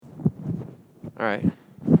All right.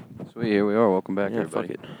 Sweet, here we are. Welcome back, Yeah,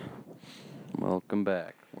 everybody. fuck it. Welcome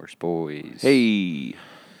back. We're boys. Hey.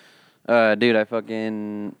 Dude, I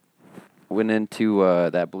fucking went into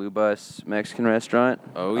that Blue Bus Mexican restaurant.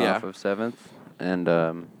 Oh, yeah. Off of 7th. And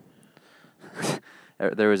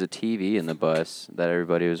there was a TV in the bus that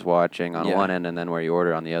everybody was watching on one end, and then where you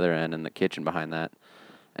order on the other end, and the kitchen behind that.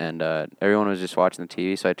 And everyone was just watching the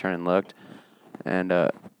TV, so I turned and looked. And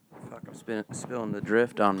fuck, I'm spilling the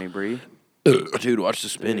drift on me, Bree. Dude, watch the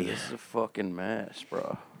spinny. Dude, this is a fucking mess,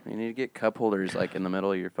 bro. You need to get cup holders like in the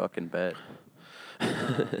middle of your fucking bed. Put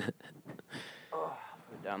it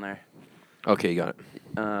down there. Okay, you got it.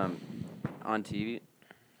 On TV,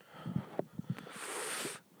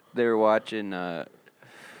 they were watching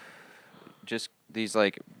just these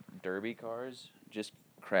like derby cars just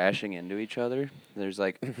crashing into each other. There's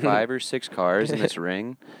like 5 or 6 cars in this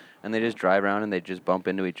ring, and they just drive around and they just bump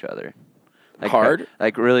into each other. Like, Hard?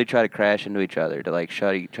 Like really try to crash into each other to like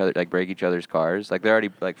shut each other, like break each other's cars. Like they're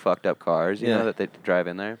already like fucked up cars, you know, that they drive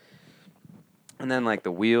in there. And then like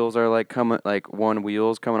the wheels are like coming, like one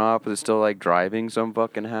wheel's coming off, but it's still like driving some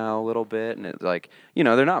fucking how a little bit. And it's like, you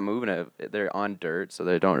know, they're not moving it. They're on dirt, so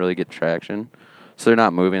they don't really get traction. So they're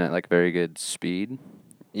not moving at like very good speed.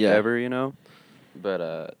 Yeah. Ever, you know.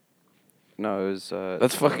 But no, it was.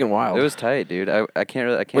 That's fucking wild. It was tight, dude. I can't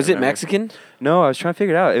really. Was it remember. Mexican? No, I was trying to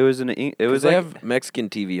figure it out. It was it was they like, have Mexican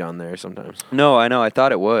TV on there sometimes. No, I know. I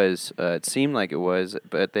thought it was. It seemed like it was,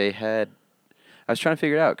 but they had. I was trying to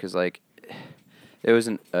figure it out because like, it was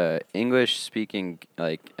an English-speaking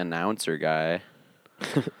like announcer guy,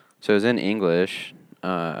 so it was in English.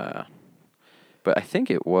 But I think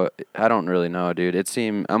it was. I don't really know, dude. It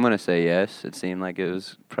seemed. I'm gonna say yes. It seemed like it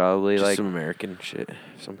was probably Just like some American shit,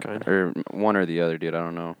 some kind. or one or the other, dude. I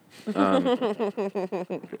don't know.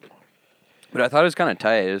 But I thought it was kind of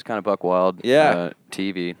tight. It was kind of buck wild.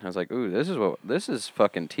 TV. I was like, ooh, this is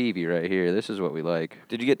fucking TV right here. This is what we like.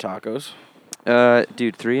 Did you get tacos?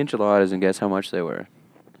 Dude, 3 enchiladas, and guess how much they were?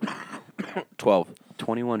 12.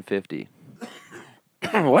 $21.50.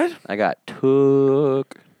 What? I got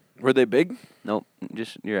took. Were they big? Nope,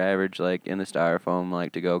 just your average, like, in the styrofoam,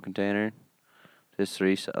 like, to-go container. Just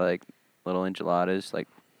 3, like, little enchiladas, like,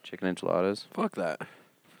 chicken enchiladas. Fuck that.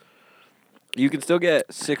 You can still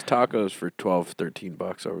get 6 tacos for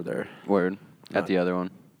 $12-13 over there. Word. At the other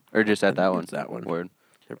one. Or just at that one. It's that one. Word.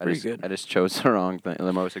 They're pretty good. I just chose the wrong thing,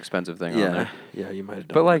 the most expensive thing on there. Yeah, you might have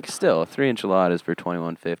done But, like, still, 3 enchiladas for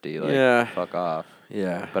 $21.50. Like, fuck off.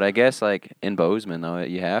 Yeah. But I guess, like, in Bozeman, though,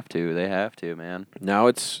 you have to. They have to, man. Now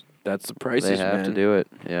that's the prices, They have to do it.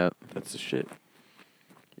 Yep. That's the shit.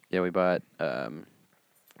 Yeah, we bought, the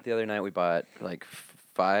other night we bought, like,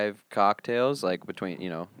 5 cocktails, like, between,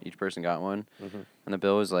 you know, each person got one. Mm-hmm. And the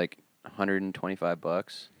bill was, like,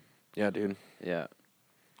 $125. Yeah, dude. Yeah.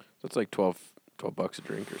 That's like $12 a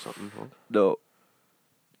drink or something. Huh? No.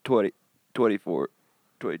 20, 24,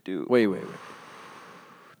 22. Wait.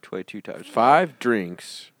 22 times 5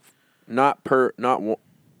 drinks, not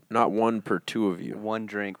one per 2 of you. 1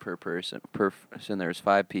 drink per person. There's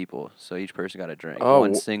 5 people, so each person got a drink. Oh,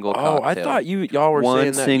 1 single cocktail. Oh, I thought y'all were One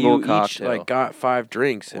saying that single you cocktail. each like got 5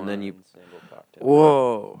 drinks and then you. Single cocktail.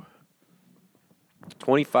 Whoa.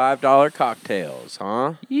 $25 cocktails,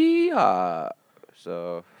 huh? Yeah.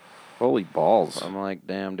 So, holy balls! I'm like,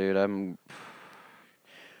 damn, dude.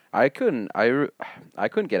 I couldn't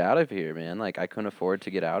get out of here, man. Like, I couldn't afford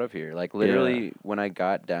to get out of here. Like, literally, when I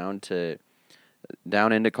got down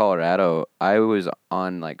into Colorado, I was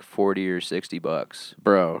on like $40 or $60,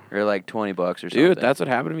 bro, or like $20 or something. Dude, that's what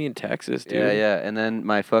happened to me in Texas, dude. Yeah. And then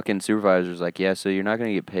my fucking supervisor was like, "Yeah, so you're not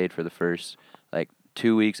gonna get paid for the first like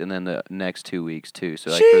 2 weeks, and then the next 2 weeks too.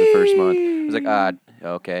 So like for the first month." I was like,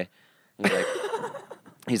 okay.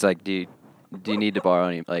 He's like, "Do you need to borrow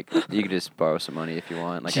any? Like, you could just borrow some money if you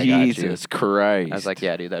want. Like, Jesus Christ." I was like,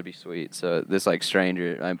 "Yeah, dude, that'd be sweet." So this like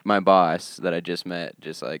stranger, my boss that I just met,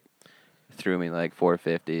 just like threw me like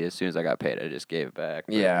 $4.50. As soon as I got paid, I just gave it back.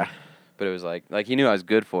 But it was like he knew I was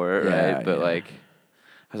good for it, right? But like,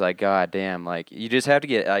 I was like, God damn, like you just have to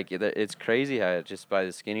get like it's crazy how just by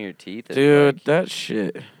the skin of your teeth, dude, like, that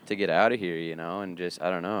shit to get out of here, you know, and just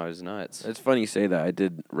I don't know, it was nuts. It's funny you say that. I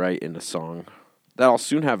did write in a song that I'll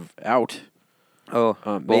soon have out. Oh,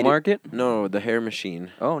 Bull Market? No, the hair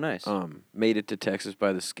machine. Oh, nice. Made it to Texas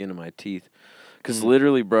by the skin of my teeth. Because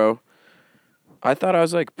literally, bro, I thought I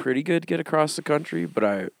was, like, pretty good to get across the country, but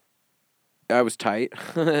I was tight.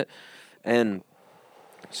 And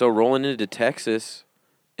so rolling into Texas,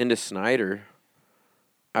 into Snyder,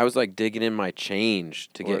 I was, like, digging in my change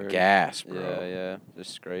to get gas, bro. Yeah,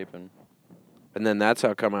 just scraping. And then that's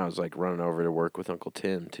how come I was like running over to work with Uncle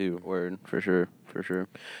Tim too. Word, for sure.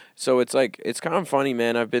 So it's like it's kind of funny,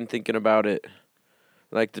 man. I've been thinking about it,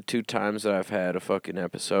 like the 2 times that I've had a fucking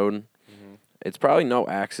episode. It's probably no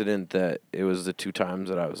accident that it was the 2 times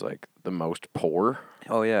that I was like the most poor.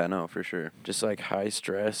 Oh yeah, no, for sure. Just like high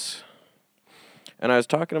stress. And I was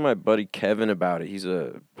talking to my buddy Kevin about it. He's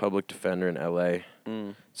a public defender in LA.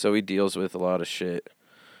 So he deals with a lot of shit.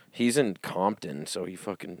 He's in Compton, so he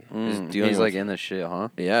fucking is dealing He's with, like in the shit, huh?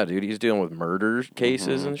 yeah, dude, he's dealing with murder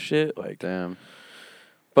cases and shit. Like, damn.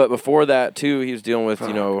 But before that too, he was dealing with,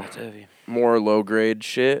 That's heavy. more low grade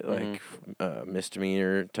shit, like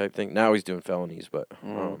misdemeanor type thing. Now he's doing felonies, but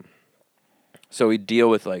so we deal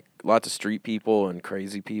with like lots of street people and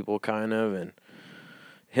crazy people kind of, and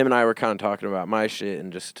him and I were kind of talking about my shit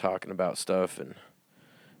and just talking about stuff, and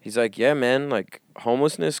he's like, "Yeah, man, like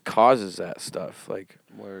homelessness causes that stuff. Like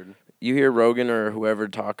Word. You hear Rogan or whoever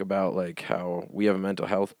talk about like how we have mental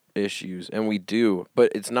health issues, and we do,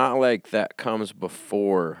 but it's not like that comes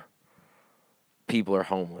before people are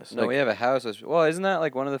homeless. No, Like, we have a house. Well, isn't that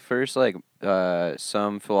like one of the first like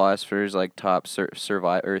some philosophers like top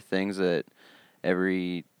survivor things that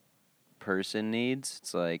every person needs?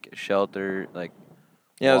 It's like shelter, like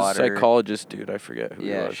yeah, water. it was a psychologist dude. I forget who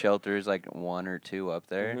he was. Shelter is like 1 or 2 up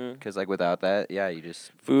there. Because like without that, yeah, you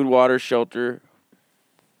just Food, water, shelter.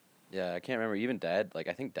 yeah. I can't remember. Even Dad, like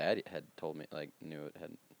I think Dad had told me like knew it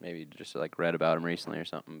had maybe just like read about him recently or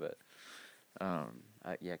something, but I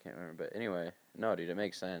can't remember. But anyway, no, dude, it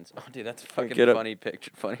makes sense. Oh, dude, that's a fucking funny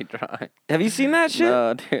picture, funny drawing. Have you seen that shit?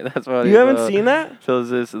 No, dude, that's funny. You haven't seen that? So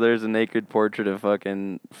there's a naked portrait of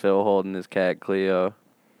fucking Phil holding his cat Cleo.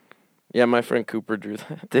 Yeah, my friend Cooper drew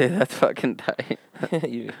that. Dude, that's fucking tight.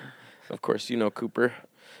 Of course, you know Cooper.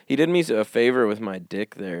 He did me a favor with my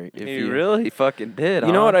dick there. He really fucking did.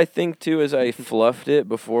 You know what I think too is I fluffed it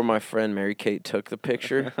before my friend Mary Kate took the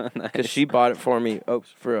picture because she bought it for me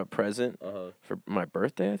for a present for my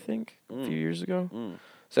birthday, I think, a few years ago.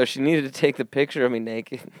 So she needed to take the picture of me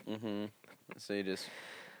naked. So you just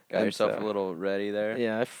got yourself a little ready there.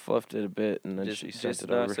 Yeah, I fluffed it a bit and then she sent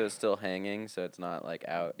it over. So it's still hanging, so it's not like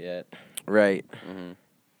out yet. Right.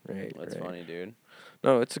 Right. That's funny, dude.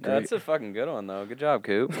 No, it's a great. That's a fucking good one though. Good job,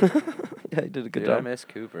 Coop. Yeah, he did a good Dude, job. I miss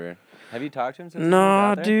Cooper. Have you talked to him since?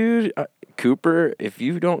 Nah, dude. Cooper, if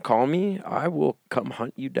you don't call me, I will come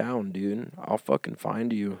hunt you down, dude. I'll fucking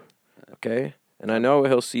find you. Okay? And I know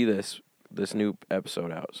he'll see this new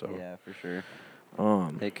episode out, so. Yeah, for sure.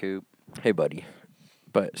 Hey, Coop. Hey, buddy.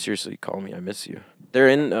 But seriously, call me. I miss you. They're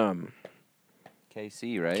in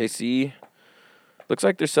KC, right? KC. Looks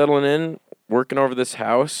like they're settling in, working over this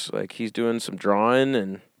house. Like he's doing some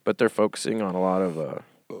drawing, but they're focusing on a lot of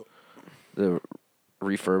the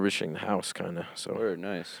refurbishing the house, kind of. So. Word,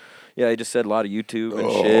 nice. Yeah, he just said a lot of YouTube and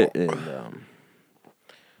shit, and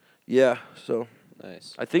yeah, so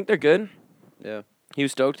nice. I think they're good. Yeah. He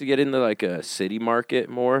was stoked to get into like a city market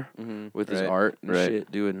more with his art and shit,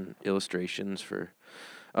 doing illustrations for.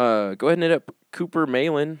 Go ahead and hit up Cooper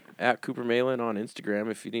Malin at Cooper Malin on Instagram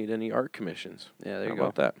if you need any art commissions. Yeah, there you go. How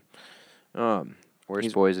about that?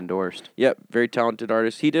 Worst Boys endorsed. Yep, very talented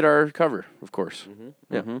artist. He did our cover, of course.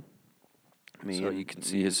 Yeah. So you can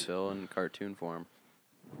see his Phil in cartoon form.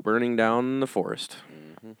 Burning down the forest.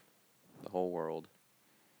 The whole world.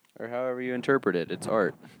 Or however you interpret it, it's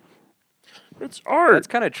art. It's art. That's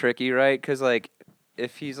kind of tricky, right? Because, like,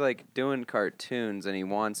 if he's, like, doing cartoons and he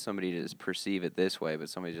wants somebody to just perceive it this way, but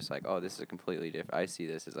somebody's just like, oh, this is a completely different... I see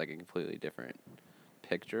this as, like, a completely different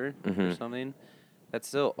picture or something. That's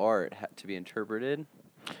still art to be interpreted.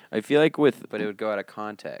 I feel like with... But it would go out of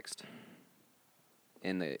context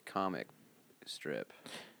in the comic strip.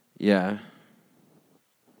 Yeah.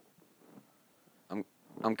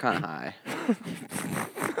 I'm kind of high.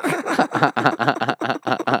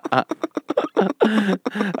 I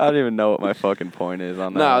don't even know what my fucking point is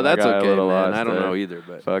on that. No, that's okay, man. Lost I don't there. know either,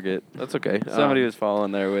 but fuck it. That's okay. Somebody was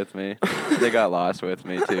falling there with me. They got lost with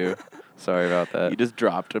me too. Sorry about that. You just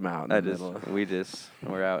dropped them out in the middle.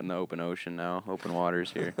 We're out in the open ocean now. Open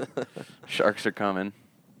waters here. Sharks are coming.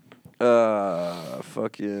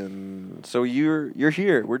 Fucking. So you're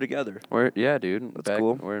here. We're together. Yeah, dude. That's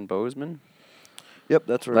cool. We're in Bozeman. Yep,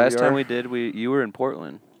 that's where Last we time are. we did, you were in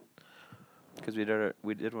Portland. Because we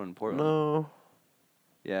did one in Portland. No.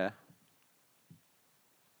 Yeah.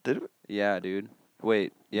 Did we? Yeah, dude.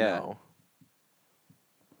 Wait. Yeah.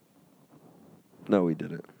 No, we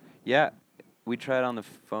didn't. Yeah, we tried on the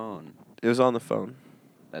phone. It was on the phone.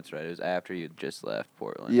 That's right. It was after you just left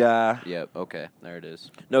Portland. Yeah. Yep. Okay. There it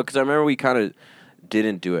is. No, because I remember we kind of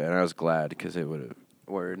didn't do it, and I was glad because it would have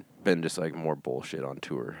Word. been just like more bullshit on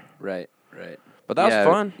tour. Right. Right. But that was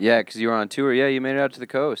fun. Yeah, because you were on tour. Yeah, you made it out to the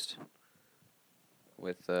coast.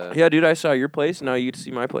 With Yeah, dude, I saw your place. Now you get to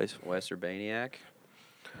see my place. Wes Urbaniak.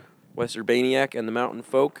 Wes Urbaniak and the Mountain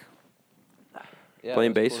Folk. Yeah,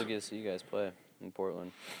 Playing it was bass. cool to get to see you guys play in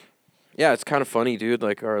Portland. Yeah, it's kind of funny, dude.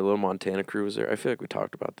 Like, our little Montana crew was there. I feel like we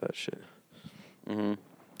talked about that shit.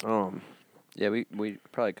 Mm-hmm. Yeah, we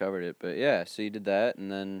probably covered it, but yeah, so you did that,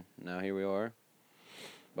 and then now here we are.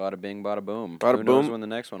 Bada bing, bada boom. Bada Who knows boom. when the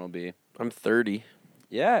next one will be? I'm 30.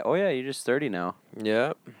 Yeah, oh yeah, you're just 30 now.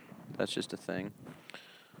 Yep. That's just a thing.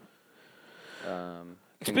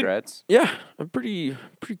 Congrats. Yeah, I'm pretty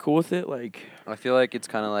cool with it. Like, I feel like it's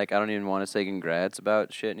kind of like I don't even want to say congrats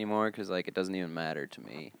about shit anymore because like it doesn't even matter to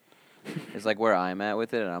me. It's like where I'm at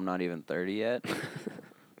with it, and I'm not even 30 yet.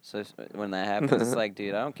 So when that happens, it's like,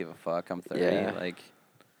 dude, I don't give a fuck. I'm 30. Yeah. Like,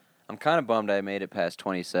 I'm kind of bummed I made it past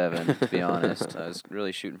 27. To be honest, I was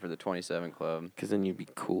really shooting for the 27 club. because then you'd be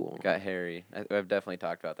cool. Got hairy. I've definitely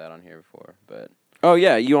talked about that on here before, but Oh,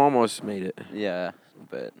 yeah, you almost made it. yeah,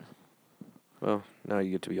 but Well, now you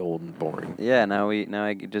get to be old and boring. yeah, now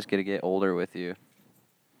I just get to get older with you.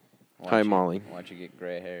 Hi, Molly. Watch you get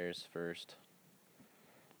gray hairs first.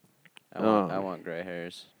 I Oh. want gray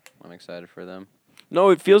hairs. I'm excited for them. No,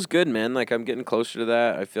 it feels good, man. Like, I'm getting closer to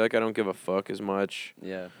that. I feel like I don't give a fuck as much.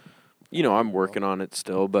 Yeah. You know, I'm working on it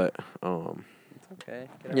still, but, It's okay.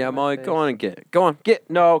 Get out yeah, of my Molly, face. go on and get it. Go on, get.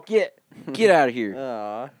 No, get. Get out of here.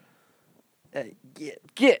 Aw. Hey,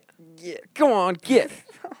 get. Come on, get.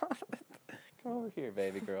 Come over here,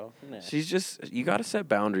 baby girl. Nah. She's just, you gotta set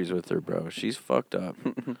boundaries with her, bro. She's fucked up.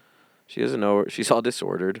 She doesn't know, she's all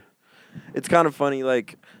disordered. It's kind of funny,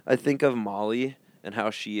 like, I think of Molly and how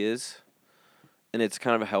she is, and it's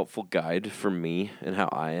kind of a helpful guide for me and how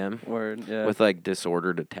I am. Word, yeah. With, like,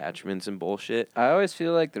 disordered attachments and bullshit. I always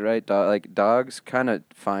feel like the right dog, like dogs kind of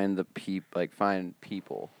find find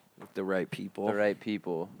people. The right people. The right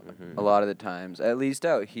people. Mhm. A lot of the times, at least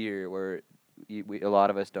out here where a lot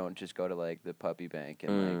of us don't just go to like the puppy bank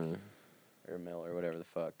and like or mill or whatever the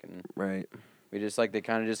fuck, and Right. we just like they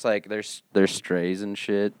kind of just like they're strays and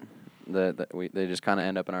shit they just kind of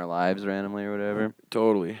end up in our lives randomly or whatever,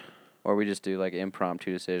 Totally. or we just do like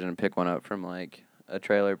impromptu decision and pick one up from like a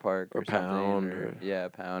trailer park Or something, pound or- yeah, a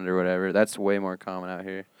pound or whatever. That's way more common out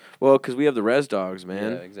here. Well, 'cause we have the res dogs,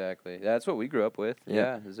 man. Yeah, exactly. That's what we grew up with.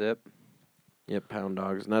 Yeah. Yeah, Zip. Yep, pound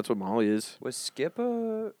dogs, and that's what Molly is. Was Skip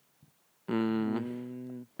a...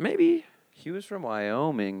 Maybe. He was from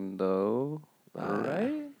Wyoming, though,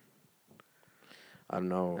 right? I don't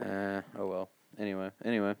know. Oh well.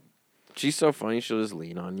 Anyway. She's so funny, she'll just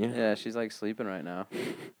lean on you. Yeah, she's like sleeping right now.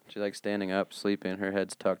 She's like standing up, sleeping. Her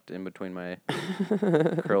head's tucked in between my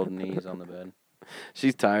curled knees on the bed.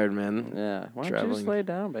 She's tired, man. Yeah. Why don't you just lay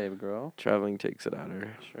down, baby girl? Traveling takes it out of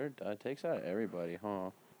her. Sure, it takes out everybody, huh?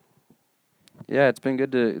 Yeah, it's been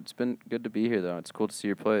good to be here though. It's cool to see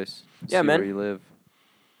your place. Yeah, see man. Where you live.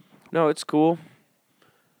 No, it's cool.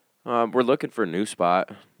 We're looking for a new spot.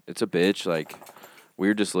 It's a bitch. Like, we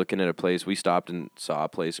were just looking at a place. We stopped and saw a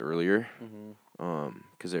place earlier.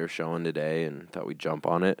 Because they were showing today and thought we'd jump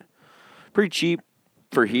on it. Pretty cheap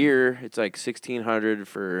for here. It's like $1,600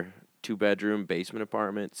 for 2-bedroom basement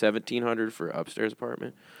apartment. $1,700 for upstairs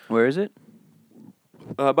apartment. Where is it?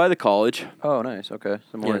 By the college. Oh, nice. Okay,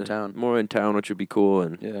 so more in town. More in town, which would be cool.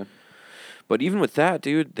 And Yeah. but even with that,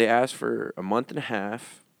 dude, they asked for a month and a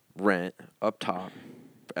half rent up top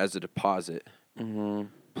as a deposit,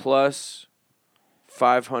 plus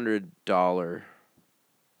 $500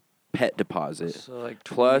 pet deposit, So like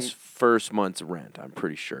plus first month's rent. I'm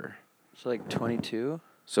pretty sure. So like 22.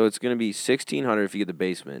 So it's gonna be $1,600 if you get the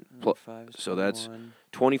basement. So that's 21.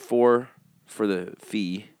 24 for the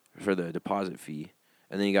fee, for the deposit fee,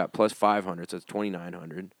 and then you got plus 500, so it's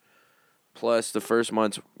 2,900. Plus the first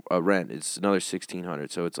month's rent is another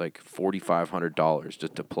 1,600, so it's like $4,500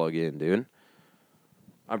 just to plug in, dude.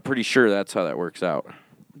 I'm pretty sure that's how that works out.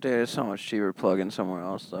 Dude, it's so much cheaper plugging somewhere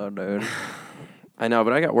else, though, dude. I know,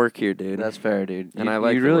 but I got work here, dude. That's fair, dude. And I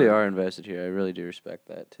like you the really work. are invested here. I really do respect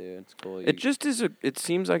that too. It's cool. It just is it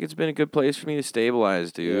seems like it's been a good place for me to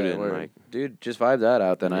stabilize, dude. Yeah, and word. like, dude, just vibe that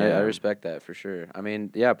out. Then I Yeah. respect that for sure. I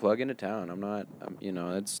mean, yeah, plug into town.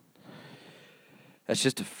 That's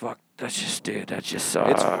just a fuck. That's just, dude. That just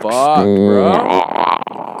sucks. it's fucked, bro.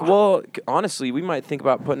 Well, honestly, we might think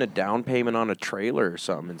about putting a down payment on a trailer or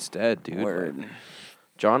something instead, dude. Word. Like,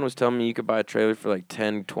 John was telling me you could buy a trailer for like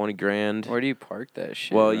 10, 20 grand. Where do you park that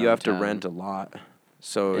shit? Well, you around have to town? rent a lot.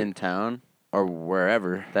 So in town. or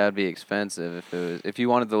wherever. That'd be expensive if you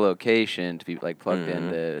wanted the location to be like plugged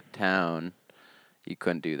into town. You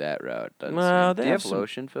couldn't do that route. Doesn't Well, seem. they Do you have have some-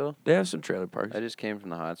 lotion, Phil? They have some trailer parks. I just came from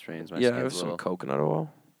the hot springs. My Yeah, I skin's have a some little. coconut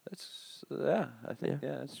oil. Yeah, I think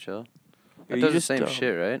that's chill. Or That you does the just same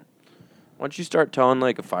shit, right? Why don't you start telling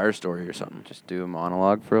like a fire story or something? Just do a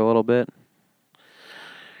monologue for a little bit.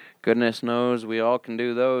 Goodness knows we all can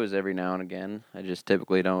do those every now and again. I just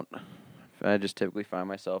typically find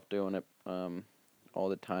myself doing it all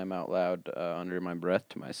the time out loud under my breath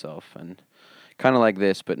to myself, and kind of like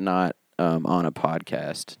this, but not on a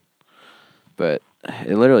podcast. But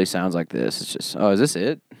it literally sounds like this. It's just, is this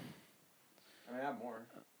it? I mean, I have more.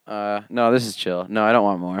 No, this is chill. No, I don't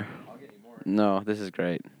want more. I'll get you more. No, this is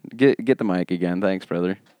great. Get the mic again. Thanks,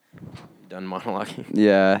 brother. Done monologuing.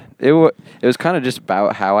 Yeah, it was kind of just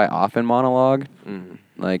about how I often monologue,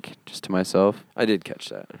 like just to myself. I did catch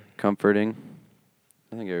that. Comforting.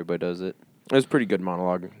 I think everybody does it. It was a pretty good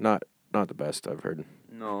monologue. Not the best I've heard.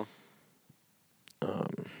 No.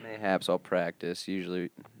 Mayhaps I'll practice. Usually,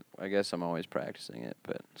 I guess I'm always practicing it,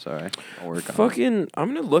 but sorry, I'll work on it.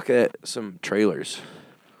 I'm gonna look at some trailers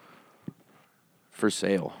for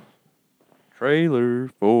sale. Trailer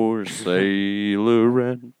for sale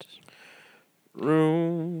rent.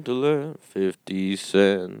 Room to let 50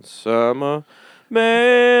 cents. I'm a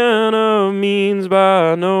man of means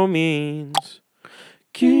by no means.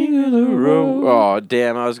 King of the road. Oh,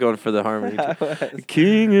 damn, I was going for the harmony.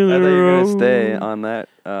 King of the road. I thought you were going to stay on that.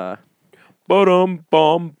 Ba-dum,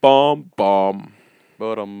 bum, bum, bum.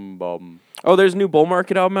 Bum. Oh, there's a new Bull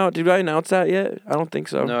Market album out. Did I announce that yet? I don't think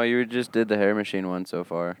so. No, you just did the Hair Machine one so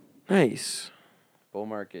far. Nice. Bull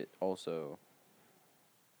Market also.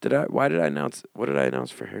 What did I announce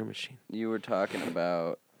for Hair Machine? You were talking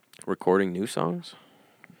about recording new songs?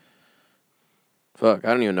 Fuck, I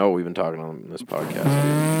don't even know what we've been talking on this podcast.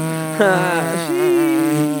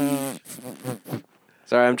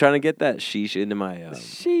 Sorry, I'm trying to get that sheesh into my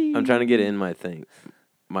I'm trying to get it in my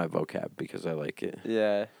my vocab because I like it.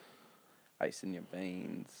 Yeah. Ice in your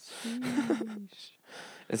veins.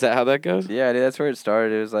 Is that how that goes? Yeah, dude, that's where it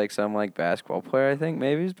started. It was like some like basketball player, I think.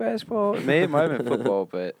 Maybe it was basketball. It might have been football,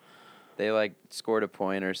 but they like scored a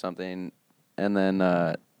point or something, and then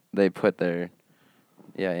they put their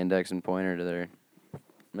index and pointer to their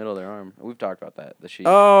middle of their arm. We've talked about that. The sheet.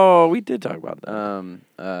 Oh, we did talk about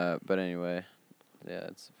that. But anyway, yeah,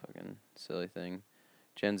 it's a fucking silly thing.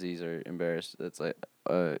 Gen Zs are embarrassed. It's like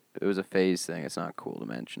it was a phase thing. It's not cool to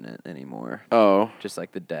mention it anymore. Oh. Just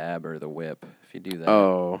like the dab or the whip. If you do that.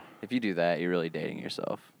 Oh. If you do that, you're really dating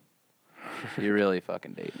yourself. You're really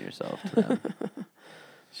fucking dating yourself to them.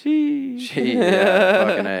 Yeah,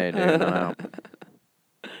 fucking A, dude.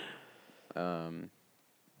 No.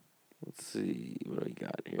 Let's see what do we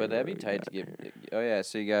got here. But that'd be tight to get. Oh yeah,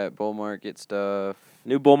 so you got Bull Market stuff.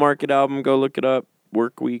 New Bull Market album. Go look it up.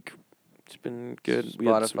 Work Week. It's been good.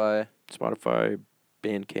 Spotify. Spotify.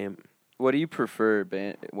 Bandcamp. What do you prefer?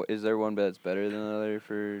 Is there one that's better than the other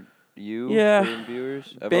for you? Yeah. For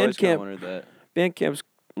viewers. I've always kind of wondered that. Bandcamp's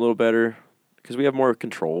a little better because we have more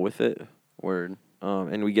control with it. Word.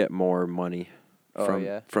 And we get more money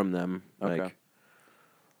from them. Okay. Like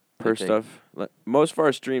per stuff. Like, most of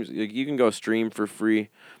our streams, you can go stream for free,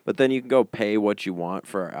 but then you can go pay what you want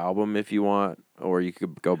for our album if you want, or you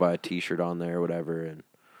could go buy a T-shirt on there or whatever, and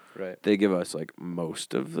they give us like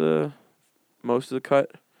most of the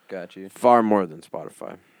cut. Got you. Far more than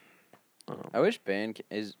Spotify. I wish Bandcamp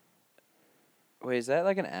is. Wait, is that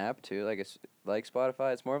like an app too? Like it's like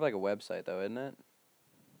Spotify? It's more of like a website though, isn't it?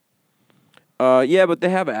 Yeah, but they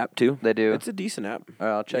have an app too. They do. It's a decent app. All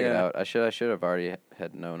right, I'll check it out. I should have already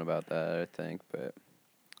had known about that, I think, but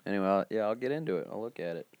anyway, I'll get into it. I'll look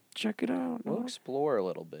at it. Check it out. We'll explore a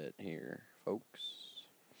little bit here, folks.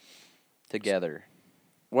 Together.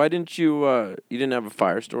 Why didn't you you didn't have a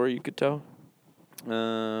fire story you could tell?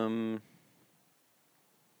 No,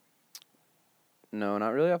 not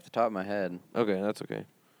really off the top of my head. Okay, that's okay.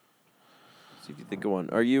 See if you think of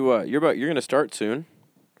one. Are you you're gonna start soon?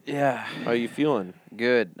 Yeah. How are you feeling?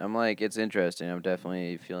 Good. I'm like, it's interesting. I'm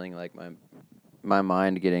definitely feeling like my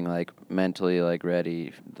mind getting like mentally like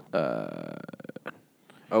ready. We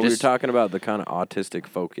were talking about the kind of autistic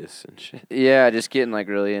focus and shit. Yeah, just getting like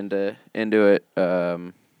really into it.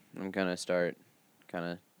 I'm gonna start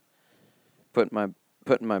putting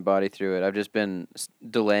my body through it. I've just been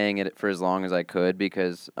delaying it for as long as I could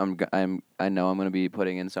because I know I'm gonna be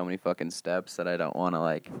putting in so many fucking steps that I don't want to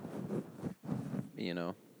like,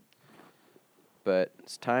 But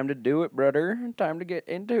it's time to do it, brother. Time to get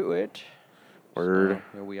into it. Word. So,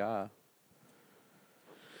 here we are.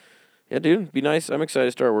 Yeah, dude. Be nice. I'm excited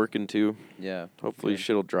to start working too. Yeah. Hopefully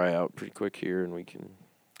shit'll dry out pretty quick here and we can.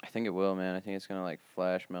 I think it will, man. I think it's gonna like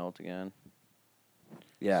flash melt again.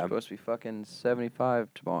 Yeah. It's supposed to be fucking 75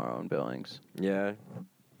 tomorrow in Billings. Yeah.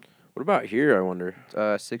 What about here, I wonder?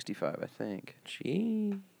 65, I think.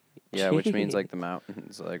 Gee. Yeah, which means like the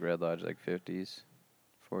mountains, like Red Lodge, like 50s,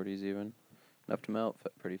 40s even, enough to melt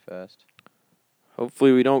pretty fast.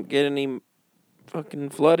 Hopefully we don't get any fucking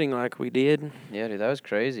flooding like we did. Yeah, dude, that was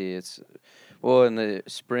crazy. Well, in the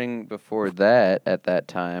spring before that, at that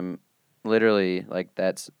time, literally, like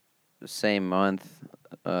that's the same month,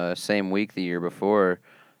 same week the year before,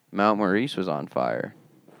 Mount Maurice was on fire.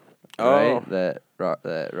 Oh. Right? That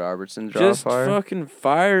Robertson draw Just fire. fucking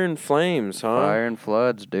fire and flames, huh? Fire and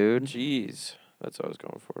floods, dude. Jeez. That's what I was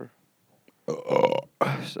going for.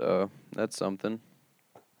 So, that's something.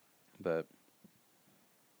 But,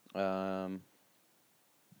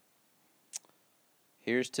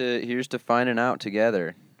 here's to finding out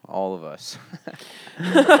together, all of us.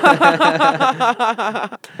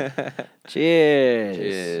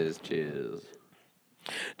 Cheers. Cheers.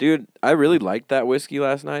 Dude, I really liked that whiskey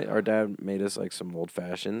last night. Our dad made us like some old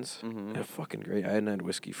fashions. Mm-hmm. Yeah, fucking great. I hadn't had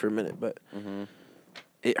whiskey for a minute, but Mm-hmm.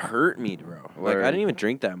 it hurt me, bro. Like Word. I didn't even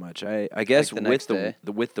drink that much. I guess the with next the day?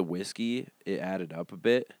 with the whiskey, it added up a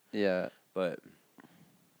bit. Yeah. But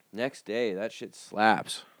next day, that shit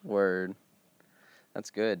slaps. Word. That's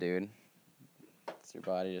good, dude. It's your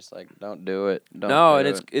body just like, don't do it.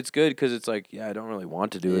 It's good because it's like, yeah, I don't really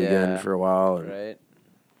want to do it again Yeah. for a while. And Right?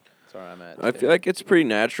 That's where I'm at. I feel like it's a pretty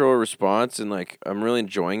natural response, and like I'm really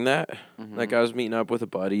enjoying that. Mhm. Like I was meeting up with a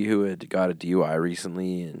buddy who had got a DUI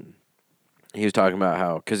recently, and he was talking about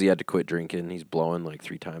how because he had to quit drinking, he's blowing like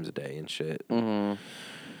 3 times a day and shit. Mm-hmm.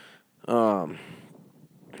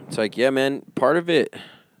 It's like, yeah, man, part of it.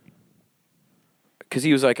 Because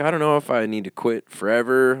he was like, I don't know if I need to quit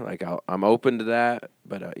forever. Like, I'm open to that,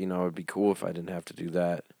 but, it'd be cool if I didn't have to do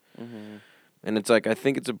that. Mm-hmm. And it's like, I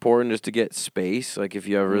think it's important just to get space. Like, if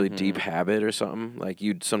you have a really deep Mhm. habit or something, like,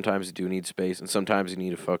 you sometimes do need space, and sometimes you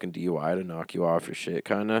need a fucking DUI to knock you off your shit,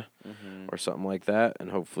 kind of, Mm-hmm. or something like that.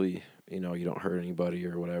 And hopefully, you don't hurt anybody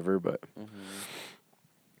or whatever. But,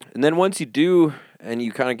 and then once you do, and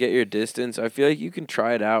you kind of get your distance, I feel like you can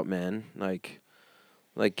try it out, man. Like,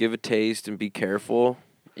 give a taste and be careful.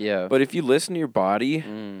 Yeah. But if you listen to your body,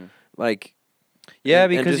 like... Yeah, and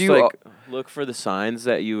because just, you... like, look for the signs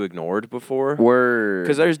that you ignored before. Word.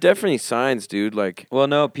 Because there's definitely signs, dude, like... Well,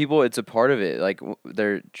 no, people, it's a part of it. Like,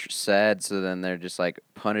 they're sad, so then they're just, like,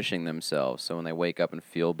 punishing themselves. So when they wake up and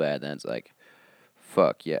feel bad, then it's like,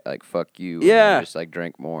 fuck, yeah, like, fuck you. And Yeah. then just, like,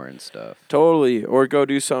 drink more and stuff. Totally. Or go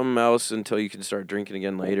do something else until you can start drinking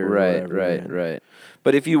again later. Right, or whatever, man. right.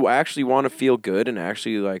 But if you actually want to feel good and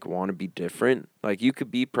actually, like, want to be different, like, you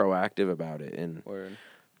could be proactive about it. And... Word.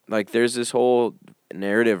 Like, there's this whole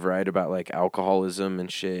narrative, right, about, like, alcoholism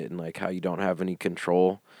and shit and, like, how you don't have any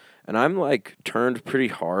control. And I'm, like, turned pretty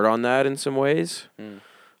hard on that in some ways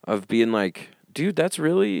of being like, dude, that's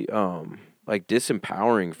really, like,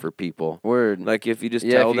 disempowering for people. Word. Like, if you just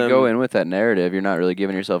Yeah, tell if you them... go in with that narrative, you're not really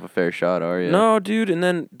giving yourself a fair shot, are you? No, dude, and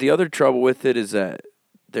then the other trouble with it is that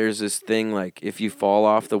there's this thing, like, if you fall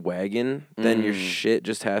off the wagon, then your shit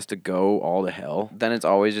just has to go all to hell. Then it's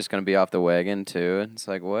always just going to be off the wagon, too. It's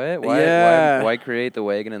like, what? Why, Yeah. why create the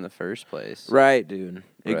wagon in the first place? Right, dude.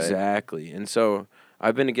 Right. Exactly. And so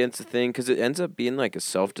I've been against the thing because it ends up being like a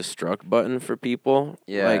self-destruct button for people.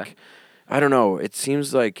 Yeah. Like, I don't know. It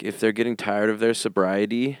seems like if they're getting tired of their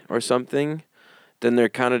sobriety or something, then they're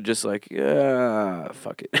kind of just like, yeah,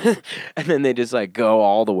 fuck it. And then they just like go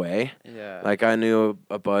all the way. Yeah. Like I knew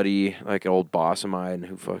a buddy, like an old boss of mine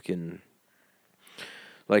who fucking,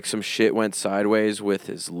 like some shit went sideways with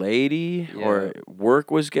his lady or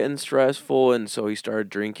work was getting stressful. And so he started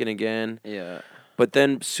drinking again. Yeah. But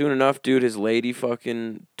then soon enough, dude, his lady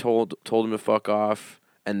fucking told him to fuck off.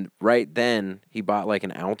 And right then, he bought like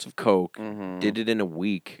an ounce of Coke, did it in a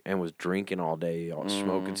week, and was drinking all day,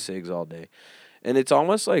 smoking cigs all day. And it's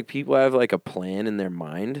almost like people have like a plan in their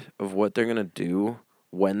mind of what they're going to do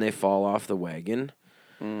when they fall off the wagon.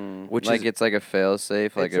 Which like is, it's like a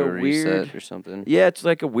fail-safe, like it's a a reset weird- or something. Yeah, it's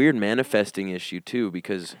like a weird manifesting issue too,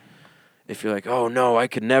 because if you're like, oh no, I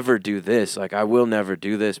could never do this, like I will never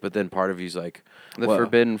do this, but then part of you's like, The well,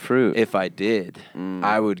 forbidden fruit. if I did,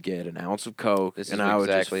 I would get an ounce of Coke, This is and I would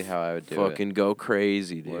exactly just how I would do fucking go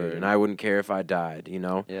crazy, dude, Word. and I wouldn't care if I died,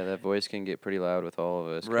 Yeah, that voice can get pretty loud with all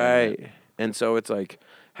of us. can't Right. it? And so it's like,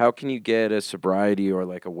 how can you get a sobriety or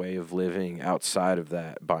like a way of living outside of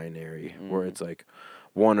that binary where it's like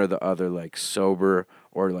one or the other, like sober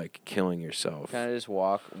or like killing yourself? Kind of just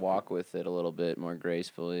walk with it a little bit more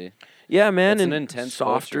gracefully. Yeah, man, It's and an intense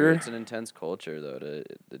softer. culture. It's an intense culture, though.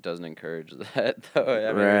 It doesn't encourage that, though.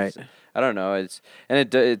 I mean, Right. I don't know.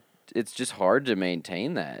 It's just hard to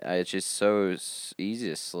maintain that. It's just so easy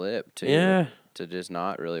to slip to. Yeah. To just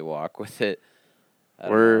not really walk with it. I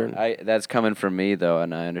don't Word. know. That's coming from me though,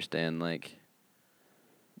 and I understand like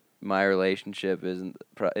my relationship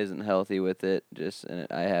isn't healthy with it. Just and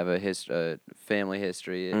I have a family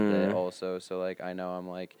history that also, so like I know I'm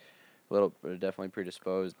like a little definitely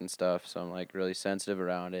predisposed and stuff. So I'm like really sensitive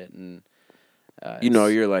around it, and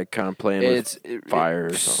you're like kind of playing with fire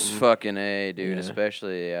or something. Fucking A, dude. Yeah.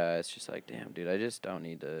 Especially, it's just like, damn, dude. I just don't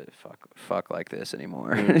need to fuck like this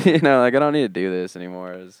anymore. You know, like I don't need to do this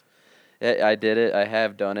anymore. I did it. I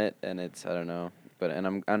have done it, and it's I don't know, but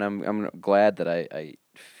I'm glad that I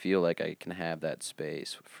feel like I can have that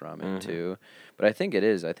space from it too. But I think it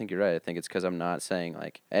is. I think you're right. I think it's because I'm not saying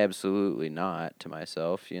like absolutely not to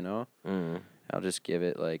myself. You know, I'll just give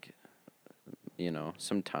it like,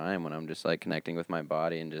 some time when I'm just like connecting with my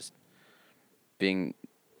body and just being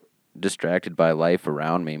distracted by life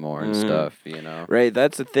around me more and stuff, Right,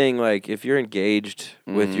 that's the thing. Like, if you're engaged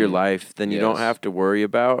with your life, then you don't have to worry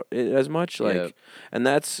about it as much. Like, and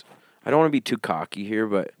that's, I don't want to be too cocky here,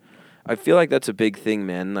 but I feel like that's a big thing,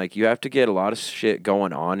 man. Like, you have to get a lot of shit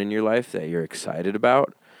going on in your life that you're excited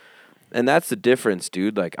about. And that's the difference,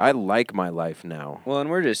 dude. Like, I like my life now. Well, and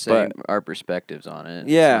we're just saying our perspectives on it.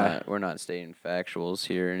 Yeah. We're not stating factuals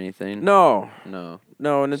here or anything. No,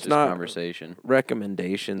 and it's just not conversation,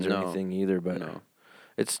 recommendations or anything either. But no.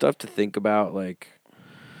 It's stuff to think about, like,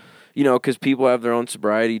 because people have their own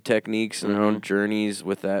sobriety techniques and their own journeys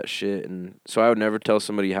with that shit, and so I would never tell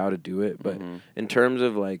somebody how to do it. But in terms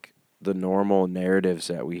of like the normal narratives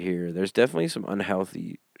that we hear, there's definitely some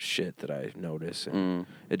unhealthy shit that I notice, and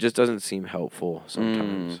it just doesn't seem helpful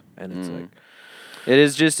sometimes. And it's like,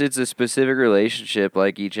 it's a specific relationship,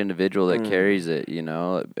 like each individual that carries it.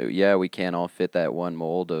 Yeah, we can't all fit that one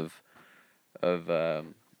mold of I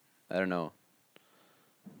don't know.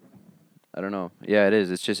 Yeah, it is.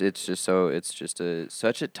 It's just it's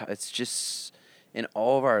just in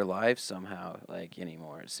all of our lives somehow, like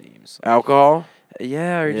anymore, it seems. Like, alcohol.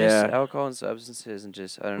 yeah, or just alcohol and substances, and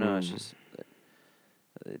just I don't know. It's just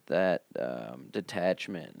that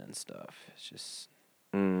detachment and stuff. It's just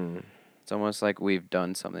it's almost like we've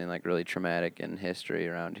done something like really traumatic in history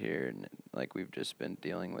around here, and like we've just been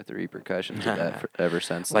dealing with the repercussions of that ever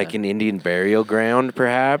since. Like then. an Indian burial ground,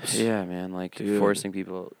 perhaps. Yeah, man. Like forcing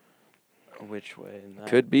people which way.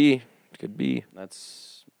 Could be.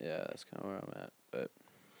 That's kind of where I'm at. But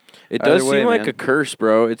it does seem like a curse,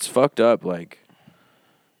 bro. It's fucked up. Like,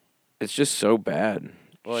 it's just so bad.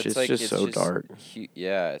 Well, it's just so dark.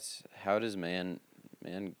 It's how does man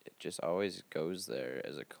it just always goes there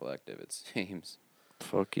as a collective. It seems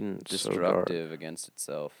fucking destructive so against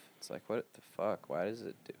itself. It's like, what the fuck? Why does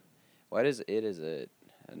it do? Why does it as a?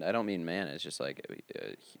 And I don't mean man. It's just like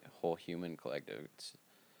a whole human collective. It's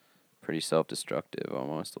pretty self-destructive,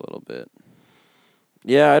 almost a little bit.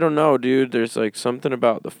 Yeah, I don't know, dude. There's like something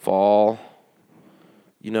about the fall.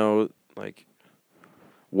 Like,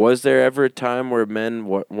 was there ever a time where men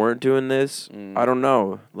weren't doing this? I don't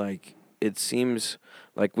know. Like, it seems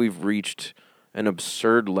like we've reached an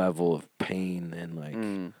absurd level of pain and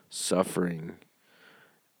like suffering.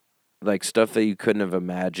 Like stuff that you couldn't have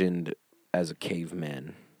imagined as a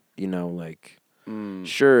caveman. Like,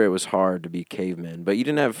 sure, it was hard to be cavemen, but you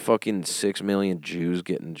didn't have fucking 6 million Jews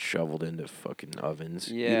getting shoveled into fucking ovens.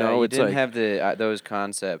 Yeah, you it's didn't like, have those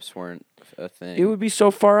concepts weren't a thing. It would be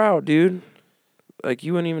so far out, dude. Like,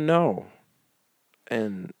 you wouldn't even know.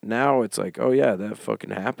 And now it's like, oh yeah, that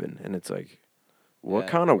fucking happened, and it's like, what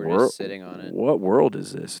kind of world? Sitting on it. What world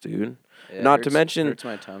is this, dude? Yeah, Not to mention, hurts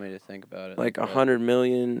my tummy to think about it. like 100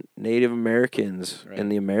 million Native Americans in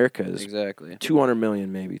the Americas. Exactly. 200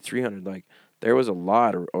 million, maybe 300. Like, there was a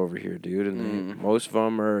lot over here, dude, and most of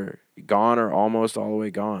them are gone or almost all the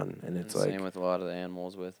way gone. And it's like, same with a lot of the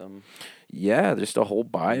animals with them. Yeah, just a whole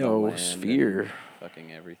biosphere.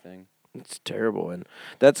 Fucking everything. It's terrible, and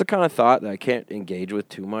that's the kind of thought that I can't engage with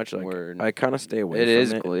too much. Like, I kind of stay away from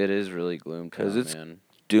it. It is really gloom because it's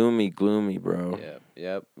doomy, gloomy, bro.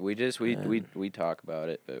 Yep. We talk about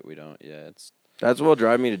it, but we don't. Yeah, that's what'll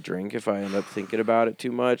drive me to drink if I end up thinking about it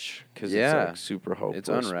too much. Because it's like super hopeless. It's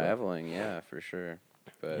unraveling, for sure.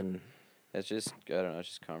 But it's just I don't know. It's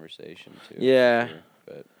just conversation too. Yeah, sure,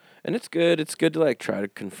 but and it's good. It's good to like try to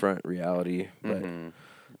confront reality, but.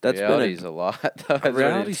 That's reality's a lot.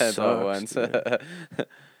 Reality sucks. At once.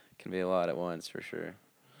 Can be a lot at once for sure.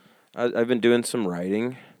 I've been doing some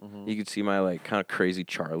writing. You can see my like kind of crazy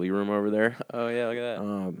Charlie room over there. Oh yeah, look at that.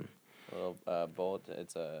 A little bulletin.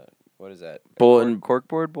 It's a what is that? Bulletin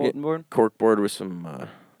corkboard. Bulletin board. Corkboard with some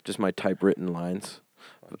just my typewritten lines.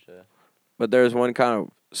 But there's one kind of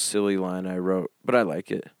silly line I wrote, but I like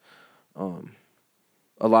it.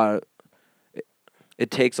 A lot of. It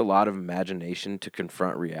takes a lot of imagination to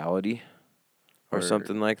confront reality or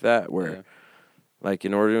something like that, where Like,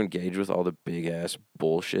 in order to engage with all the big ass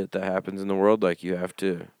bullshit that happens in the world, like, you have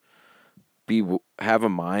to have a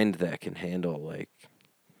mind that can handle like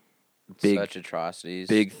Such atrocities.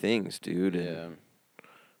 big things, dude. Yeah.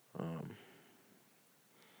 And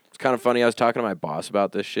it's kind of funny. I was talking to my boss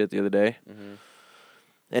about this shit the other day,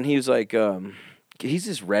 and he was like, he's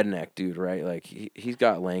this redneck dude, right? Like, he's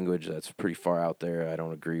got language that's pretty far out there I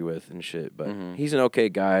don't agree with and shit, but he's an okay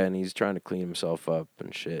guy, and he's trying to clean himself up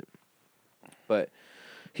and shit. But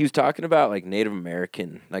he was talking about, like, Native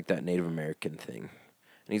American, like that Native American thing.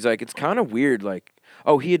 And he's like, it's kind of weird, like,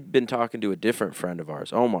 oh, he had been talking to a different friend of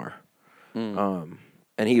ours, Omar. And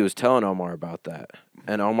he was telling Omar about that.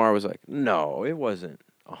 And Omar was like, no, it wasn't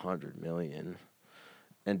 100 million.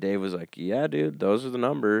 And Dave was like, yeah, dude, those are the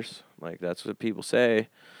numbers. Like, that's what people say.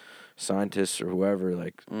 Scientists or whoever,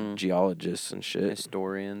 like geologists and shit.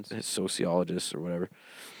 Historians. Sociologists or whatever.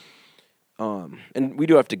 And we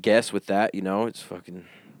do have to guess with that, you know. It's fucking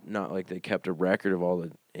not like they kept a record of all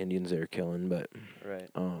the Indians they were killing, but right.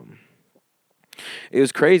 It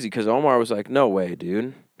was crazy because Omar was like, no way,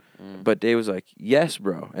 dude. But Dave was like, yes,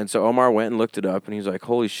 bro. And so Omar went and looked it up, and he was like,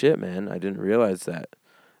 holy shit, man, I didn't realize that.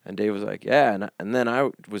 And Dave was like, yeah. And then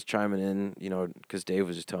I was chiming in, you know, because Dave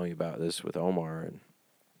was just telling me about this with Omar. And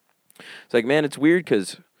it's like, man, it's weird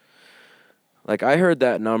because, like, I heard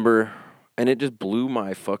that number, and it just blew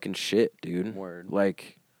my fucking shit, dude. Word.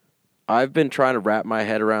 Like, I've been trying to wrap my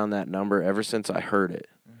head around that number ever since I heard it.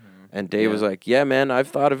 And Dave was like, yeah, man, I've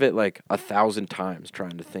thought of it like 1,000 times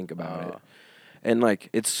trying to think about it. And, like,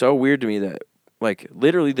 it's so weird to me that, like,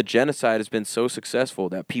 literally the genocide has been so successful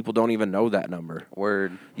that people don't even know that number.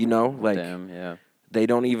 Word. You know? Like, damn, yeah. They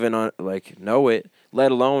don't even, like, know it,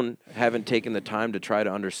 let alone haven't taken the time to try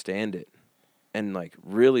to understand it and, like,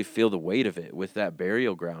 really feel the weight of it with that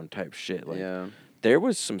burial ground type shit. Like, there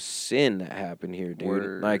was some sin that happened here, dude.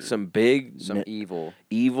 Word. Like, some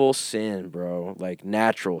evil sin, bro. Like,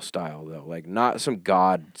 natural style, though. Like, not some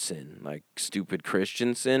God sin, like stupid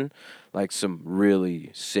Christian sin. Like, some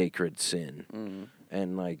really sacred sin.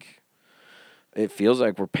 And, like, it feels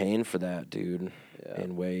like we're paying for that, dude,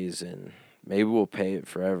 in ways. And maybe we'll pay it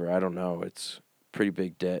forever. I don't know. It's a pretty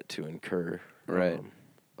big debt to incur. Right.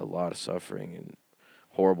 A lot of suffering and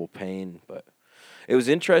horrible pain, but it was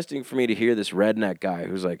interesting for me to hear this redneck guy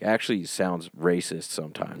who's like actually sounds racist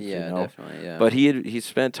sometimes. Yeah, you know? Definitely. Yeah. But he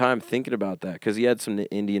spent time thinking about that because he had some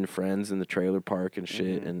Indian friends in the trailer park and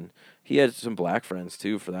shit, and he had some black friends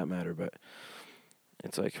too, for that matter. But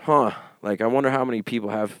it's like, like I wonder how many people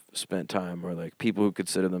have spent time, or like people who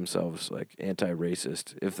consider themselves like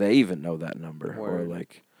anti-racist, if they even know that number, or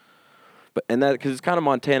like. But and that because it's kind of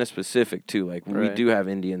Montana specific too. Like we do have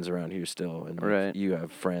Indians around here still, and like, you have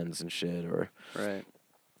friends and shit, or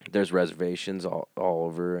there's reservations all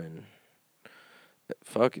over, and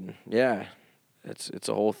fucking yeah, it's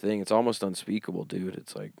a whole thing. It's almost unspeakable, dude.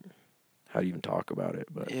 It's like, how do you even talk about it?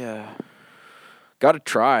 But yeah, gotta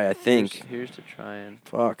try. I think here's to trying.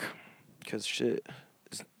 Fuck, because shit,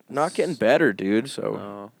 it's not getting better, dude.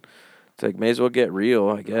 So it's like may as well get real,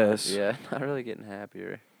 I guess. Yeah, not really getting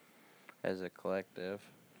happier as a collective.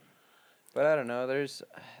 But I don't know,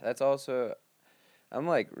 that's also, I'm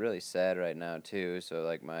like really sad right now too, so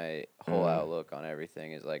like my whole outlook on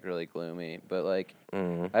everything is like really gloomy. But like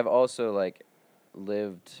I've also like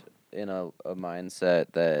lived in a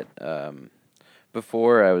mindset that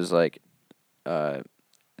before I was like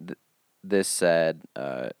this sad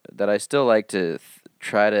that I still like to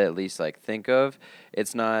try to at least like think of.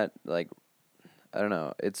 It's not like, I don't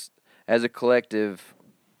know, it's as a collective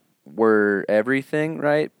we're everything,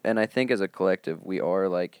 right? And I think as a collective we are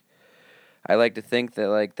like, I like to think that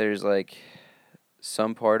like there's like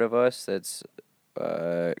some part of us that's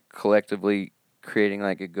collectively creating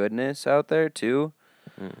like a goodness out there too.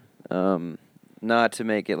 Not to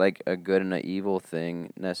make it like a good and a evil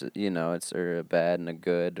thing, you know, it's or a bad and a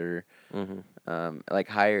good, or like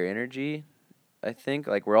higher energy. I think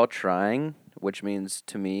like we're all trying, which means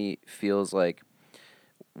to me feels like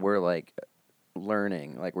we're like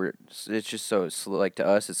learning, like it's just so slow, like to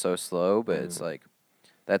us it's so slow, but it's like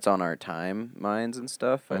that's on our time minds and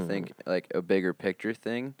stuff. I think like a bigger picture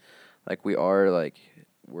thing, like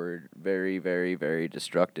we're very, very, very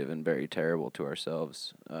destructive and very terrible to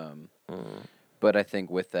ourselves. But I think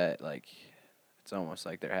with that, like, it's almost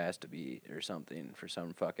like there has to be or something for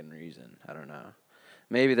some fucking reason. I don't know.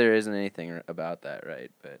 Maybe there isn't anything about that, right?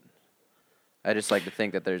 But I just like to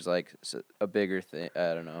think that there's like a bigger thing.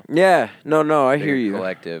 I don't know. Yeah, no, I hear you.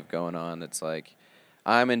 Collective going on that's like,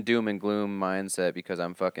 I'm in doom and gloom mindset because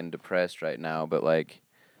I'm fucking depressed right now. But like,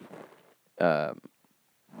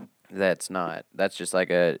 that's not. That's just like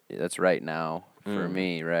that's right now. for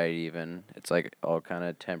me, right? Even it's like all kind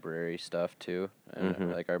of temporary stuff too,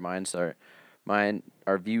 and like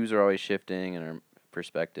our views are always shifting and our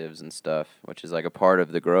perspectives and stuff, which is like a part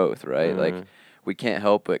of the growth, right? Like we can't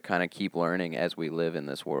help but kind of keep learning as we live in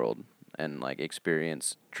this world and like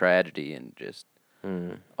experience tragedy and just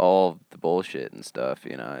all the bullshit and stuff,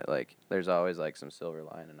 you know. Like there's always like some silver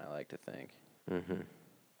lining, I like to think.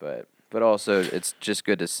 But also it's just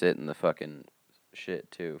good to sit in the fucking shit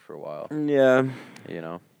too for a while. Yeah. You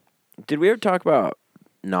know. Did we ever talk about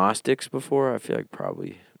Gnostics before? I feel like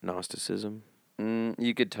probably Gnosticism.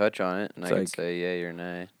 You could touch on it, and It's I like- could say yay or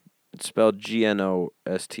nay. It's spelled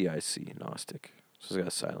Gnostic, Gnostic. So it's got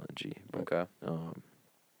a silent G. But, Okay.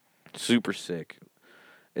 super sick.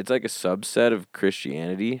 It's like a subset of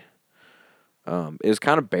Christianity. It's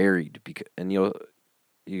kind of buried, and you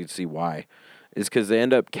can see why. It's because they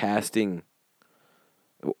end up casting.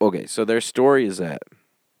 Okay, so their story is that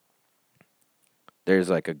there's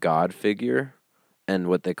like a god figure, and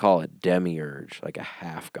what they call a demiurge, like a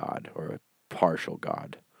half god or a partial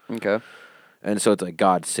god. Okay. And so it's like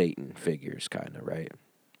God Satan figures, kind of, right?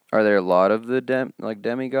 Are there a lot of the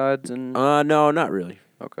demigods and? No, not really.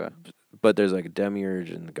 Okay. But there's like a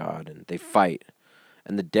demiurge and the god, and they fight,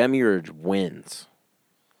 and the demiurge wins,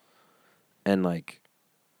 and like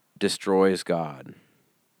destroys God.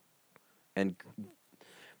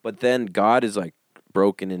 But then God is like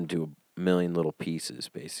broken into a million little pieces,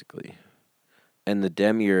 basically, and the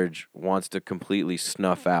demiurge wants to completely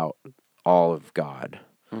snuff out all of God.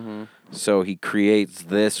 So he creates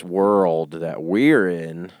this world that we're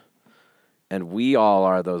in, and we all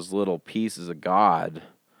are those little pieces of God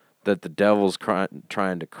that the devil's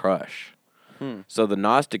trying to crush. So the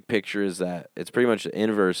Gnostic picture is that it's pretty much the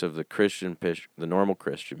inverse of the Christian picture, the normal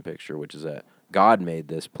Christian picture, which is that God made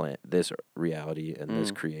this this reality and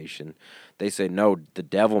this creation. They say, no, the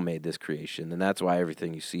devil made this creation, and that's why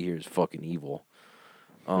everything you see here is fucking evil.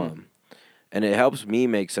 And it helps me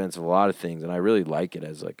make sense of a lot of things, and I really like it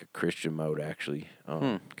as like a Christian mode, actually,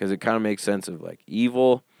 because it kind of makes sense of like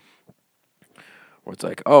evil, where it's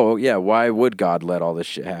like, oh yeah, why would God let all this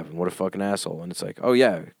shit happen? What a fucking asshole! And it's like, oh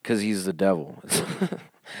yeah, because he's the devil.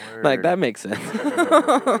 Like that makes sense.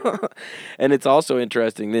 And it's also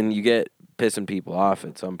interesting. Then you get pissing people off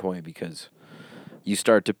at some point because you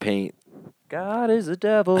start to paint God is the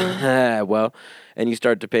devil. well, and you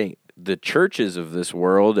start to paint the churches of this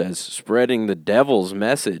world as spreading the devil's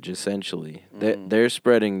message, essentially. They're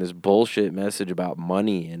spreading this bullshit message about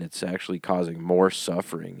money, and it's actually causing more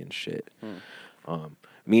suffering and shit.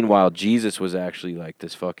 Meanwhile, Jesus was actually like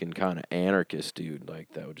this fucking kind of anarchist dude,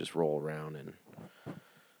 like that would just roll around, and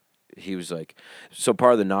he was like, so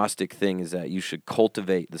part of the Gnostic thing is that you should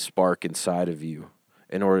cultivate the spark inside of you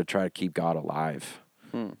in order to try to keep God alive.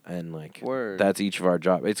 And like that's each of our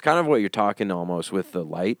job. It's kind of what you're talking almost with the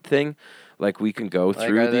light thing. Like we can go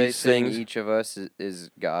through are they these saying things. each of us is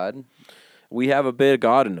God? We have a bit of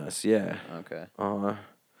God in us, yeah. Okay. And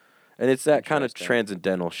it's that kind of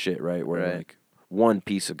transcendental shit, right? Where like one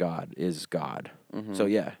piece of God is God. So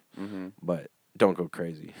yeah, but don't go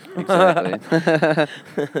crazy. Exactly.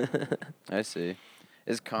 I see.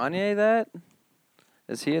 Is Kanye that?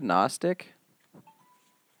 Is he agnostic?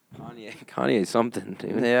 Kanye something,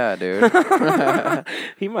 dude. Yeah, dude.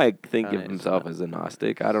 He might think of Kanye's himself not- as a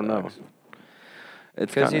Gnostic. I don't know.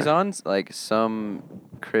 It's Because he's kinda- on like some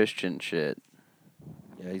Christian shit.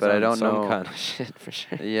 Yeah, he's but I on don't some know- kind of shit for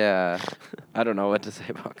sure. Yeah. I don't know what to say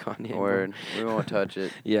about Kanye. Word. We won't touch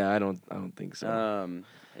it. Yeah, I don't think so.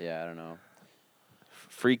 Yeah, I don't know.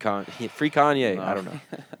 Free Kanye. No. I don't know.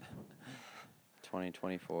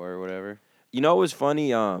 2024 or whatever. You know, it was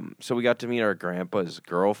funny. So we got to meet our grandpa's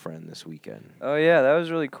girlfriend this weekend. Oh yeah, that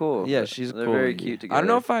was really cool. Yeah, she's They're cool. very cute together. I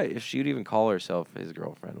don't know if she'd even call herself his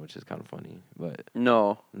girlfriend, which is kind of funny. But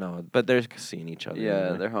No. but they're seeing each other. Yeah,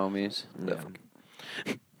 anyway. they're homies. Yeah.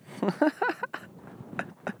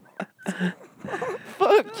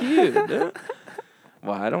 Fuck you, dude.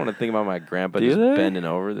 Well, I don't want to think about my grandpa Do just they? bending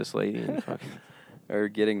over this lady and fucking. Or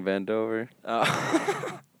getting bent over.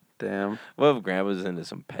 Damn. What if grandpa's into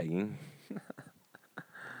some pegging?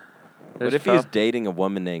 What There's if he was dating a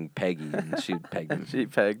woman named Peggy and she'd peg him? She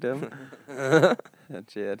pegged him. And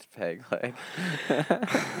she had peg leg.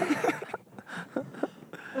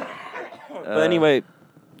 But anyway,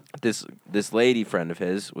 this lady friend of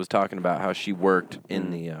his was talking about how she worked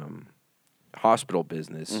in the hospital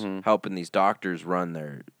business, helping these doctors run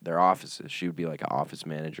their offices. She would be like an office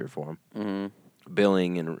manager for them,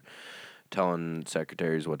 billing and telling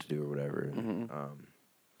secretaries what to do or whatever.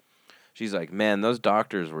 She's like, man, those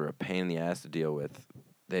doctors were a pain in the ass to deal with.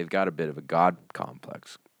 They've got a bit of a God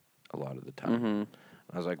complex a lot of the time.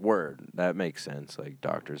 I was like, word, that makes sense. Like,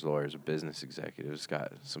 doctors, lawyers, business executives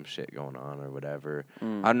got some shit going on or whatever. I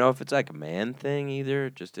don't know if it's like a man thing either,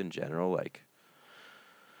 just in general. Like,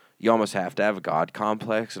 you almost have to have a God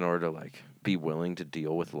complex in order to, like, be willing to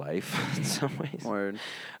deal with life in some ways. Word.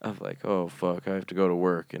 Of like, oh, fuck, I have to go to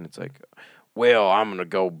work. And it's like, well, I'm going to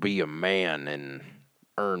go be a man and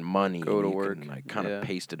earn money. Go and to you work. Can, like, kind of Yeah.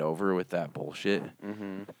 paste it over with that bullshit.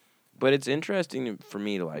 Mm-hmm. But it's interesting for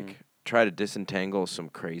me to, like, try to disentangle some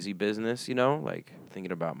crazy business, you know? Like,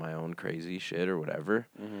 thinking about my own crazy shit or whatever.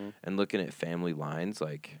 And looking at family lines,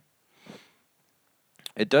 like,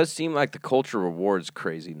 it does seem like the culture rewards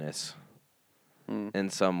craziness in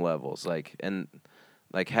some levels. Like, and,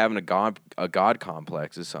 like, having a God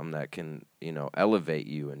complex is something that can, you know, elevate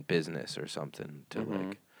you in business or something to,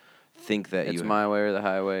 like, think that It's my way or the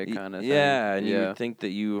highway kind of thing. Yeah, and you would think that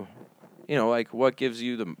you know, like, what gives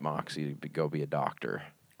you the moxie to go be a doctor?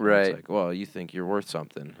 And Right. it's like, well, you think you're worth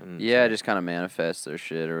something. And Yeah, like, just kind of manifest their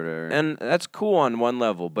shit or whatever. and that's cool on one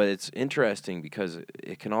level, but it's interesting because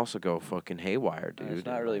it can also go fucking haywire, dude. It's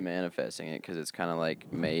not really manifesting it because it's kind of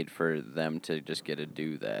like made for them to just get to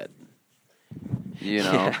do that. You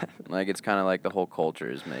know, Yeah. like it's kind of like the whole culture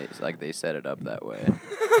is made. It's like they set it up that way.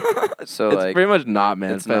 So It's like pretty much not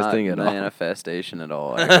it's manifesting not at all. manifestation at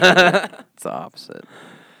all. Actually. It's the opposite.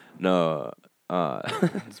 No,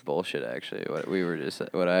 It's bullshit. Actually,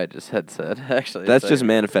 what I just had said. Actually, that's it's just like,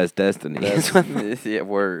 manifest destiny. yeah,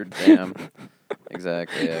 word. Damn.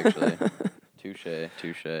 Exactly. Actually.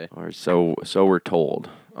 Touche. Or so we're told.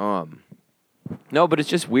 No, but it's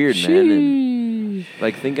just weird, man. And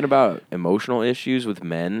like thinking about emotional issues with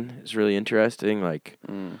men is really interesting. Like,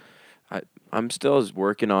 I'm still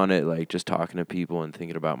working on it. Like, just talking to people and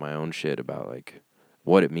thinking about my own shit about like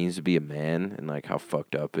what it means to be a man and like how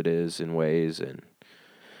fucked up it is in ways. And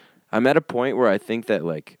I'm at a point where I think that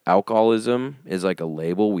like alcoholism is like a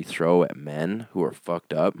label we throw at men who are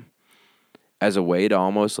fucked up as a way to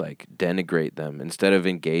almost like denigrate them instead of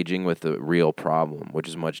engaging with the real problem, which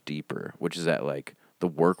is much deeper, which is that like the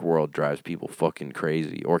work world drives people fucking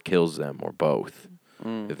crazy or kills them or both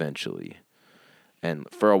eventually. And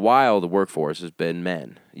for a while, the workforce has been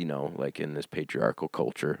men, you know, like in this patriarchal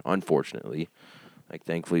culture, unfortunately. Like,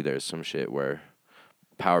 thankfully, there's some shit where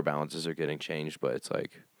power balances are getting changed, but it's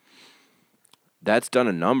like, that's done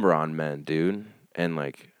a number on men, dude. And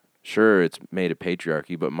like, sure, it's made a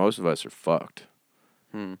patriarchy, but most of us are fucked.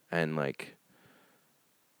 And like,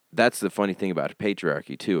 that's the funny thing about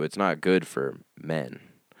patriarchy too. It's not good for men.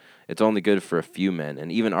 It's only good for a few men, and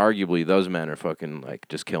even arguably, those men are fucking like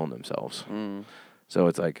just killing themselves. So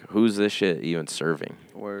it's like, who's this shit even serving?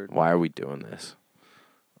 Word. Why are we doing this?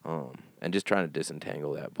 And just trying to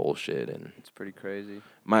disentangle that bullshit and It's pretty crazy.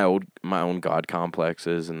 my own God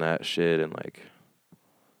complexes and that shit, and like,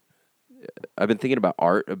 I've been thinking about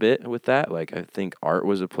art a bit with that. Like, I think art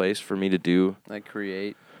was a place for me to do Like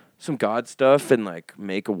create. some God stuff and like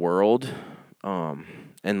make a world,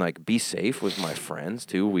 and like be safe with my friends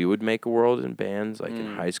too. We would make a world in bands like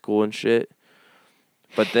in high school and shit.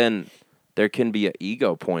 But then there can be an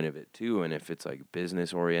ego point of it too, and if it's like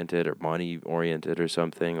business oriented or money oriented or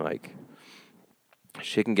something, like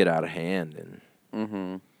shit can get out of hand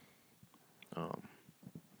and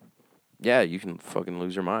yeah, you can fucking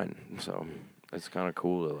lose your mind. So it's kind of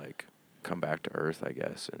cool to like come back to earth, I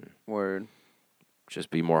guess, and Word.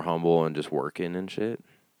 just be more humble and just working and shit.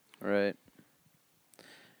 Right.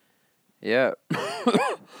 Yeah.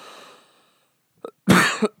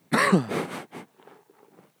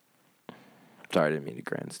 Sorry, I didn't mean to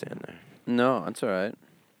grandstand there. No, that's all right.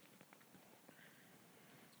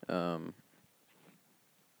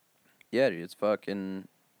 Yeah, dude, it's fucking.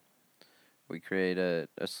 We create a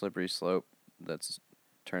slippery slope that's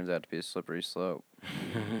turns out to be a slippery slope.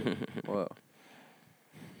 Whoa.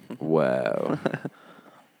 Wow.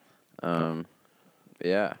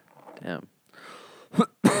 Yeah. Damn.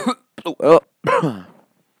 Well,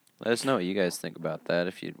 let us know what you guys think about that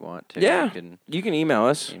if you'd want to. Yeah. You can email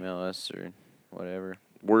us. email us or whatever.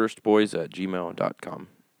 Worstboys@gmail.com.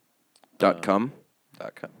 .com.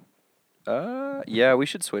 Yeah, we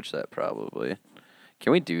should switch that probably.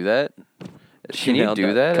 Can we do that? Can you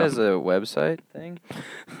do that gmail.com. as a website thing?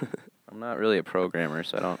 I'm not really a programmer,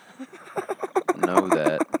 so I don't know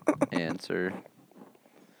that answer.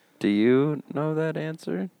 Do you know that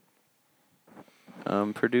answer?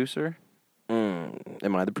 Producer?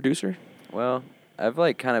 Am I the producer? Well, I've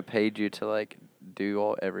like kind of paid you to like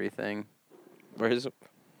do everything.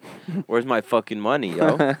 Where's my fucking money,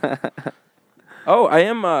 yo? Oh, I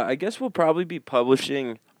am. I guess we'll probably be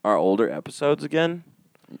publishing our older episodes again.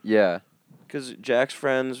 Yeah. Because Jack's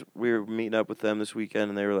friends, we were meeting up with them this weekend,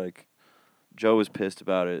 and they were like, Joe was pissed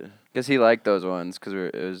about it. Because he liked those ones, because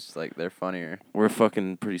it was like, they're funnier. We're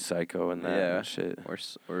fucking pretty psycho in that and shit.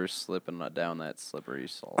 We're slipping down that slippery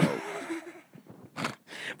slope.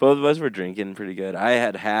 Both of us were drinking pretty good. I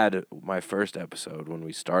had my first episode when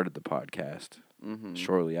we started the podcast. Mm-hmm.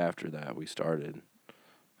 Shortly after that, we started.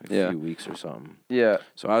 A few weeks or something. Yeah.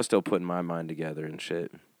 So I was still putting my mind together and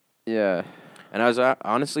shit. Yeah. And I was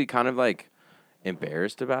honestly kind of like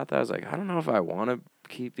embarrassed about that. I was like, I don't know if I want to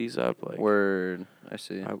keep these up. Like, Word. I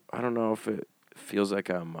see. I don't know if it feels like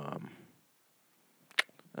I'm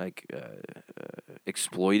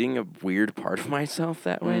exploiting a weird part of myself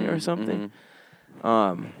that way or something.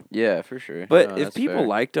 Yeah, for sure. But if people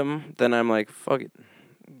liked them, then I'm like, fuck it.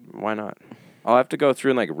 Why not? I'll have to go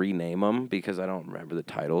through and like rename them because I don't remember the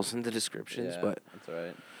titles and the descriptions. Yeah, but that's all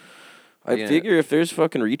right. I figure if there's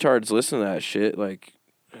fucking retards listening to that shit, like,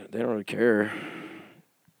 they don't really care.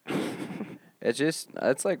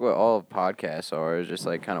 That's like what all podcasts are, is just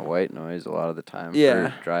like kind of white noise a lot of the time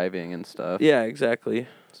Yeah. for driving and stuff. Yeah, exactly.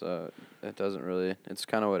 So it doesn't really, it's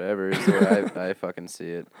kind of whatever is the way I fucking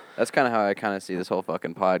see it. That's kind of how I kind of see this whole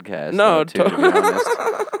fucking podcast. No, to be honest.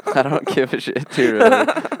 I don't give a shit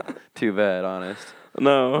too bad, honest.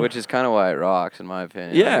 No. Which is kind of why it rocks, in my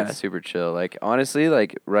opinion. Yeah. Like, it's super chill. Like, honestly,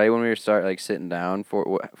 like, right when we were sitting down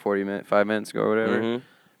for 5 minutes ago or whatever, Mm-hmm.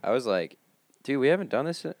 I was like, dude, we haven't done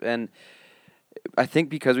this. And I think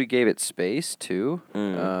because we gave it space, too,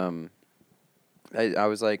 I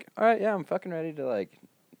was like, all right, yeah, I'm fucking ready to, like,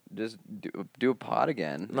 just do a pod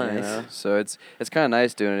again. Nice. You know? So it's kind of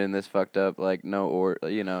nice doing it in this fucked up, like, no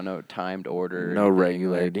timed order. No or anything.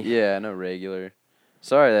 regularity. Like, yeah, no regular.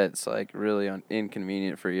 Sorry that's, like, really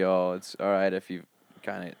inconvenient for y'all. It's all right if you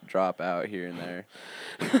kind of drop out here and there.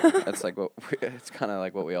 That's like it's kind of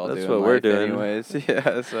like what we all do. That's in what we're life doing. anyways.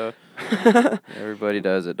 Yeah, so everybody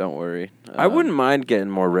does it. Don't worry. I wouldn't mind getting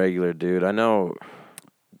more regular, dude. I don't know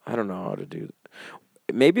how to do that.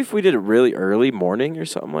 Maybe if we did it really early morning or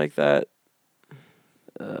something like that.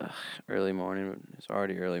 Early morning. It's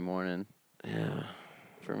already early morning. Yeah.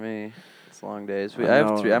 For me, it's long days. I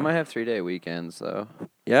I might have 3-day weekends though.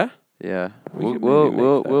 Yeah? Yeah. We could maybe We'll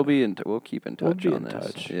make that. we'll keep in touch We'll be on in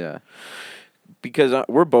this. touch. Yeah. Because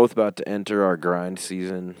we're both about to enter our grind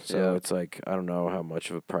season, so Yeah. it's like, I don't know how much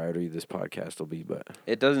of a priority this podcast will be, but...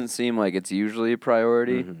 It doesn't seem like it's usually a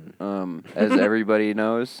priority, Mm-hmm. as everybody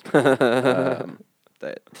knows.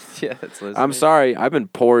 That's listening. I'm sorry, I've been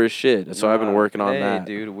poor as shit, so I've been working on that.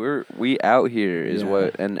 Hey, dude, we out here is Yeah.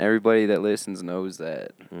 what, and everybody that listens knows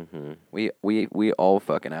that. Mm-hmm. We all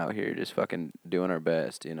fucking out here just fucking doing our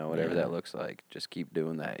best, whatever Yeah. that looks like. Just keep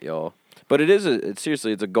doing that, y'all. But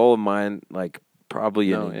seriously, it's a goal of mine, like,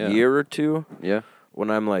 probably in a year or two. Yeah. When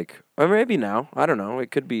I'm like, or maybe now, I don't know, it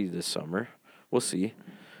could be this summer. We'll see.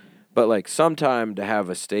 But, like, sometime to have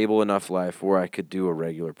a stable enough life where I could do a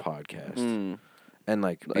regular podcast. And,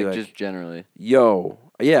 like, be like, just generally. Yo,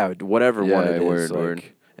 yeah, whatever one it is. Word.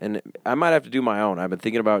 And I might have to do my own. I've been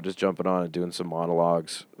thinking about just jumping on and doing some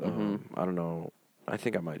monologues. Mm-hmm. I don't know. I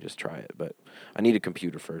think I might just try it, but I need a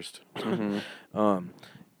computer first. Mm-hmm.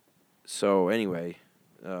 So anyway,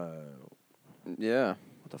 Yeah.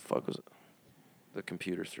 what the fuck was it? The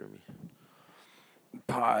computer threw me.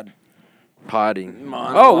 Podding.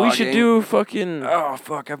 Oh, we should Monologuing. do fucking. Oh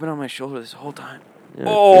fuck! I've been on my shoulder this whole time. Yeah,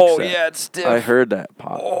 fix that. It's stiff. I heard that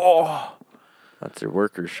pop. Oh. That's your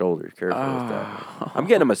worker's shoulder. Careful with that. I'm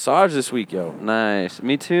getting a massage this week, yo. Nice.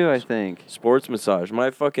 Me too, I think. Sports massage. My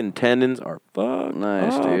fucking tendons are fucked.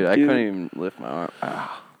 Nice, up, dude. I couldn't even lift my arm.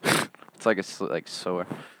 It's like sore.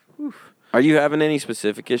 Oof. Are you having any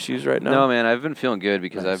specific issues right now? No, man. I've been feeling good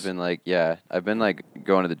because Nice. I've been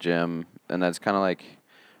going to the gym, and that's kind of like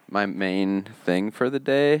my main thing for the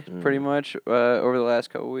day, pretty much over the last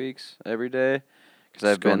couple weeks, every day. Because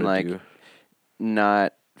I've been like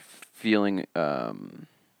not feeling.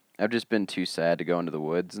 I've just been too sad to go into the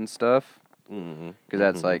woods and stuff. Because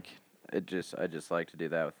that's like I just like to do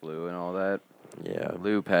that with Lou and all that. Yeah.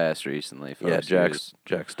 Lou passed recently. Yeah, Folks.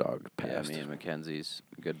 Jack's dog passed. Yeah, me and Mackenzie's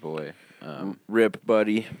good boy. Rip,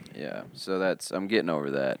 buddy. Yeah, so I'm getting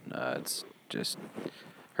over that. It's just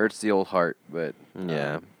hurts the old heart, but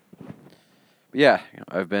Yeah. yeah,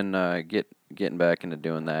 I've been getting back into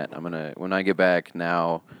doing that. When I get back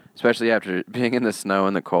now, especially after being in the snow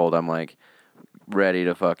and the cold, I'm like ready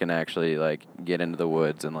to fucking actually like get into the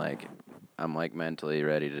woods and like I'm like mentally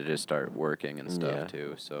ready to just start working and stuff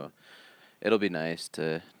too. So it'll be nice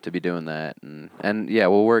to be doing that and yeah,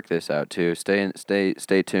 we'll work this out too. Stay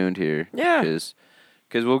tuned here. Yeah.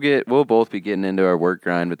 Because we'll both be getting into our work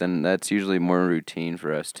grind, but then that's usually more routine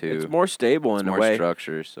for us too. It's more stable in more a way.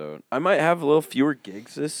 structure. So I might have a little fewer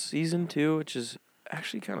gigs this season too, which is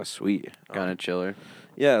actually kind of sweet. Kind of chiller.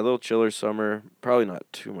 Yeah, a little chiller summer. Probably not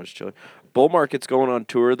too much chiller. Bull Market's going on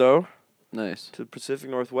tour though Nice. to the Pacific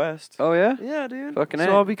Northwest. Oh yeah. Yeah, dude. Fucking so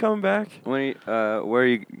A. I'll be coming back. When are you, where are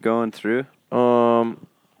you going through? I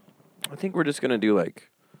think we're just gonna do like,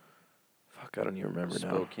 fuck, I don't even remember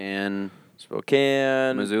Spokane.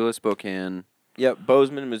 Spokane, Missoula, Spokane. Yep,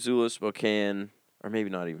 Bozeman, Missoula, Spokane, or maybe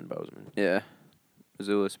not even Bozeman. Yeah.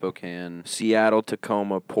 Missoula, Spokane. Seattle,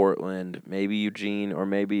 Tacoma, Portland, maybe Eugene, or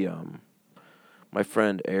maybe my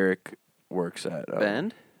friend Eric works at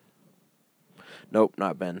Bend? Nope,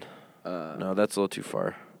 not Bend. No, No, that's a little too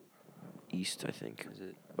far east, I think. Is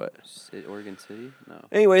it But Oregon City? No.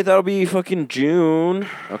 anyway, that'll be fucking June.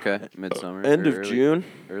 Okay, midsummer. End or of June.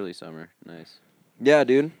 Early summer. Nice. Yeah,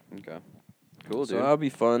 dude. Okay. Cool, So dude. that'll be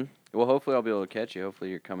fun. Well, hopefully I'll be able to catch you. Hopefully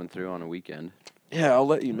you're coming through on a weekend. Yeah, I'll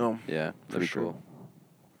let you know. Yeah, that'd be sure. cool.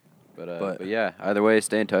 But yeah, either way,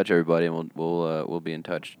 stay in touch, everybody, and we'll be in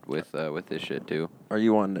touch with this shit too. Are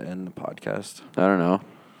you wanting to end the podcast? I don't know,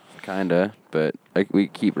 kinda, but like we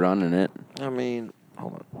keep running it. I mean,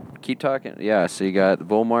 hold on. Keep talking. Yeah. So you got the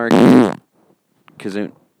bull mark,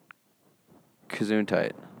 Kazoon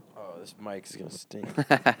tight. Oh, this mic's gonna stink.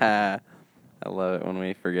 I love it when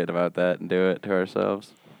we forget about that and do it to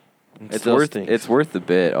ourselves. It's worth it. It's worth the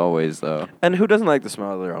bit always, though. And who doesn't like the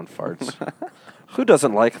smell of their own farts? Who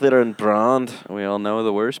doesn't like their own brand? We all know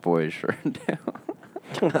the worst boys sure do.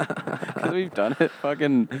 Because we've done it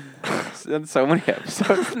fucking in so many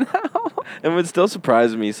episodes now. And it still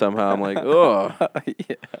surprises me somehow. I'm like, oh.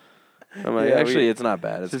 Yeah. I'm like, Yeah, actually, it's not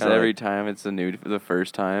bad. It's Just kinda every like, time it's the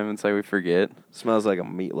first time, it's like we forget. smells like a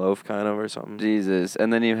meatloaf kind of or something. Jesus.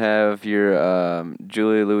 And then you have your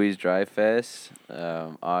Julia Louise Dry Fest,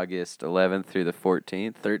 August 11th through the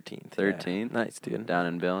 14th. 13th. 13th. Yeah. Nice, dude. Down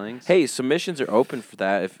in Billings. Hey, submissions are open for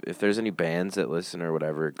that. If there's any bands that listen or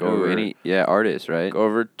whatever, go over. Artists, right? Go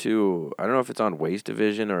over to, I don't know if it's on Waste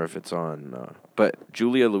Division or if it's on, but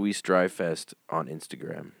Julia Louise Dry Fest on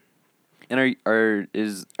Instagram. And are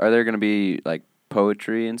there going to be like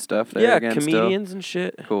poetry and stuff there Yeah, again comedians still? and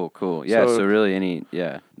shit. Cool. Yeah, so really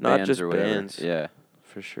not bands just or whatever. bands. Yeah,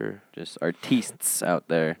 For sure. just artistes out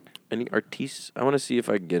there. Any artistes? I want to see if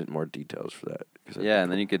I can get more details for that. Yeah, and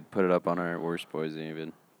then you could put it up on our Worst Boys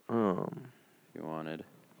even Um, if you wanted.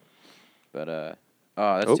 But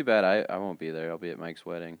that's too bad. I won't be there. I'll be at Mike's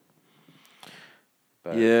wedding.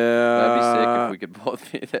 But yeah. that'd be sick if we could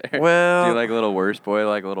both be there. Well, do like a little Worst Boy,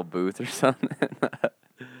 like a little booth or something. That'd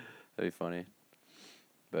be funny.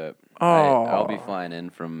 But I'll be flying in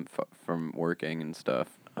from working and stuff.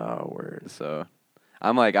 Oh, word. So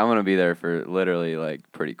I'm gonna be there for literally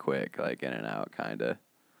like pretty quick, like in and out, kind of.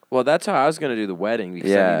 Well, that's how I was gonna do the wedding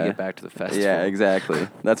because I need to get back to the festival. Yeah, exactly.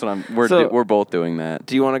 That's what we're both doing that.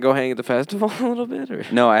 Do you want to go hang at the festival a little bit, or?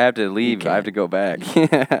 No, I have to leave. I have to go back.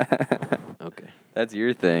 Okay. That's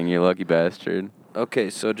your thing, you lucky bastard. Okay,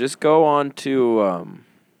 so just go on to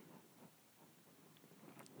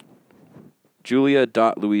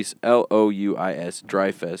Julia.Louise, Louis, Dryfest,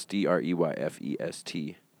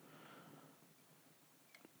 Dreyfest.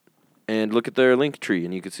 And look at their link tree,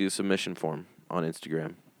 and you can see the submission form on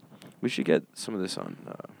Instagram. We should get some of this on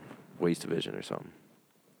Waste Division or something.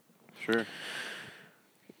 Sure.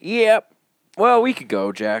 Yep. Well, we could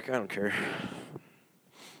go, Jack. I don't care.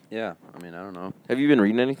 Yeah, I mean, I don't know. Have you been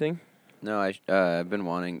reading anything? No, I've been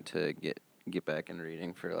wanting to get back into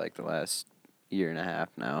reading for like the last year and a half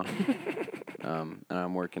now. And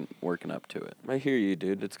I'm working up to it. I hear you,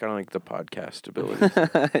 dude. It's kind of like the podcast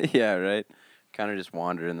ability. Yeah, right. Kind of just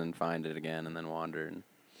wander and then find it again and then wander.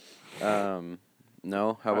 And,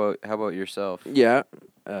 no, how about yourself? Yeah.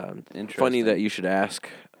 Interesting. Funny that you should ask.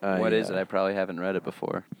 What is it? I probably haven't read it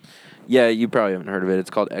before. Yeah, you probably haven't heard of it. It's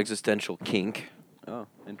called Existential Kink. Oh,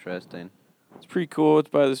 interesting. It's pretty cool. It's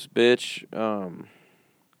by this bitch.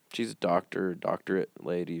 She's a doctorate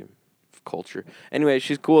lady of culture. Anyway,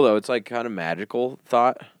 she's cool though. It's like kind of magical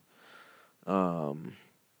thought. The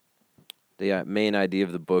main idea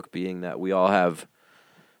of the book being that we all have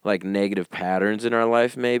like negative patterns in our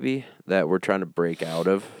life maybe that we're trying to break out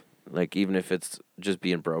of. Like even if it's just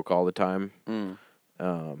being broke all the time.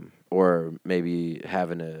 Or maybe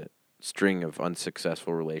having a string of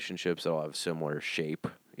unsuccessful relationships that all have a similar shape.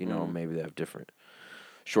 You know, maybe they have different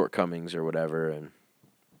shortcomings or whatever. And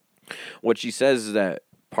what she says is that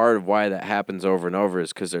part of why that happens over and over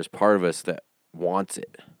is because there's part of us that wants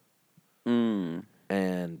it.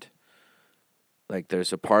 And like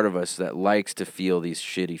there's a part of us that likes to feel these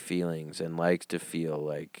shitty feelings and likes to feel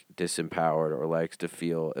like disempowered or likes to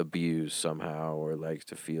feel abused somehow or likes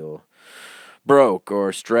to feel broke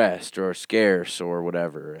or stressed or scarce or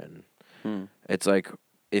whatever. And it's like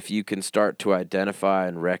if you can start to identify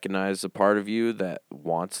and recognize the part of you that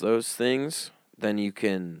wants those things, then you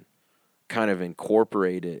can kind of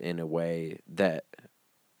incorporate it in a way that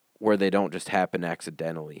where they don't just happen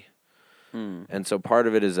accidentally. And so part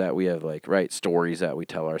of it is that we have like stories that we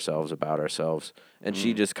tell ourselves about ourselves, and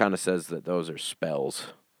she just kind of says that those are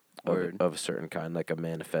spells of a certain kind, like a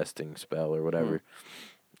manifesting spell or whatever.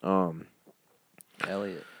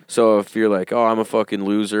 Elliot. So if you're like, oh, I'm a fucking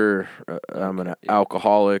loser, I'm an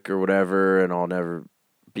alcoholic or whatever, and I'll never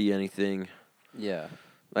be anything. Yeah.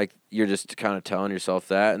 Like, you're just kind of telling yourself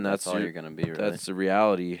that, and that's all you're going to be, really. That's the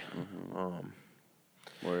reality.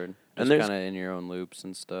 Word. And just kind of in your own loops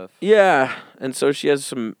and stuff. Yeah. And so she has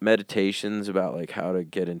some meditations about, like, how to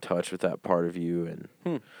get in touch with that part of you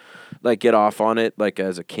and, like, get off on it, like,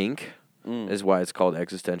 as a kink is why it's called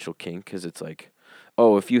existential kink, because it's like,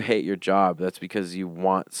 oh, if you hate your job, that's because you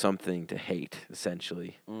want something to hate,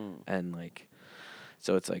 essentially. And, like,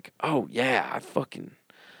 so it's like, oh, yeah,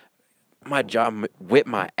 my job whipped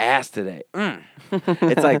my ass today.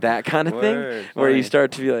 It's like that kind of thing where you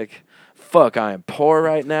start to be like, fuck, I am poor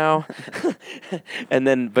right now. And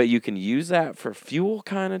then, but you can use that for fuel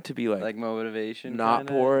kind of to be like motivation, not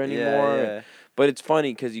poor anymore. Yeah. But it's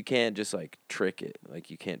funny because you can't just like trick it. Like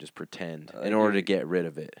you can't just pretend in order to get rid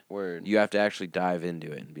of it. Word. You have to actually dive into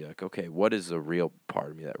it and be like, okay, what is the real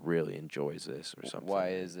part of me that really enjoys this or something? Why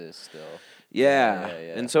is this still? Yeah.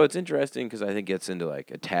 And so it's interesting because I think it gets into like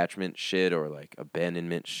attachment shit or like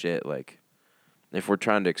abandonment shit. Like if we're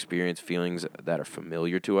trying to experience feelings that are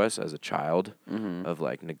familiar to us as a child of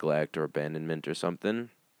like neglect or abandonment or something,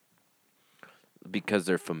 because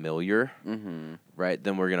they're familiar, right?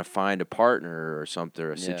 Then we're gonna find a partner or something,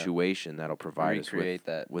 or a situation that'll provide us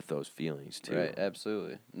with those feelings too. Right,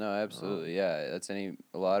 absolutely. No, absolutely. Yeah, that's a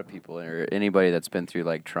lot of people or anybody that's been through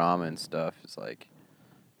like trauma and stuff is like,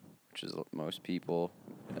 which is most people,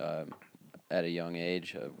 at a young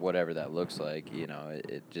age, whatever that looks like. You know,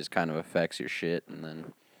 it just kind of affects your shit, and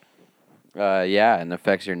then. And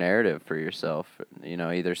affects your narrative for yourself. You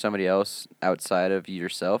know, either somebody else outside of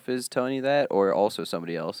yourself is telling you that, or also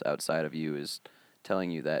somebody else outside of you is telling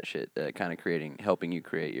you that shit. Kind of helping you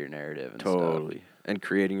create your narrative and stuff. And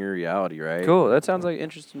creating your reality, right? Cool. That sounds like an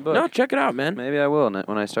interesting book. No, check it out, man. Maybe I will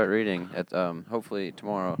when I start reading. Hopefully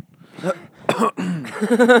tomorrow.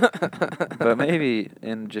 But maybe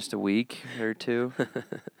in just a week or two.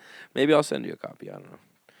 Maybe I'll send you a copy. I don't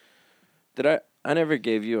know. I never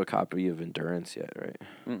gave you a copy of Endurance yet, right?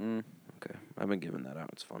 Okay. I've been giving that out.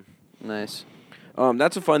 It's fun. Nice.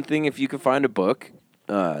 That's a fun thing. If you can find a book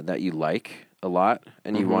that you like a lot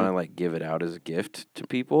and you want to like give it out as a gift to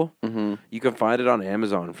people, you can find it on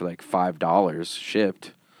Amazon for like $5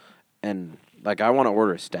 shipped. And like I want to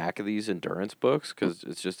order a stack of these Endurance books because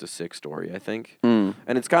it's just a sick story, I think. And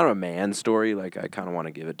it's kind of a man story. Like I kind of want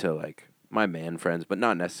to give it to like my man friends, but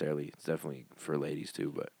not necessarily. It's definitely for ladies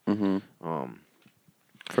too. But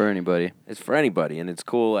for anybody, it's for anybody, and it's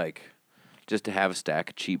cool. Like just to have a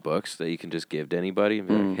stack of cheap books that you can just give to anybody and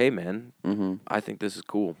be like, "Hey, man, I think this is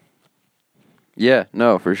cool." Yeah,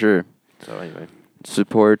 no, for sure. So anyway,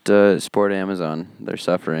 support Amazon. They're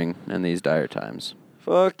suffering in these dire times.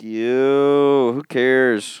 Fuck you. Who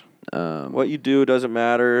cares? What you do doesn't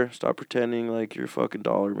matter. Stop pretending like your fucking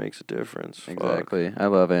dollar makes a difference. Exactly. Fuck. I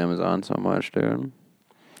love Amazon so much, dude.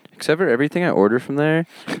 Except for everything I order from there,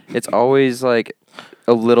 it's always like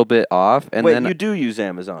a little bit off. And Wait, then you do use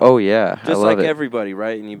Amazon? Oh yeah, just I love like it. Everybody,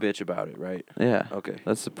 right? And you bitch about it, right? Yeah. Okay.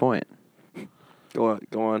 That's the point. Go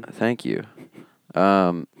on. Thank you.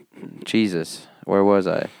 Jesus, where was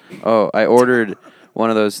I? Oh, I ordered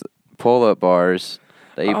one of those pull-up bars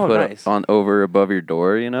that you put on over above your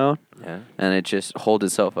door, you know? Yeah. And it just holds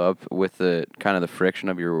itself up with the kind of the friction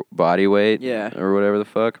of your body weight. Yeah. Or whatever the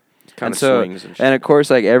fuck. Kind of swings and shit. And of course,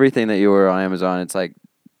 like everything that you order on Amazon, it's like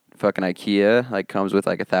fucking IKEA, like comes with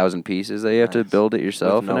like 1,000 pieces that you have to build it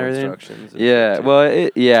yourself and everything. Instructions. Yeah. Well,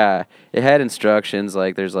 it had instructions.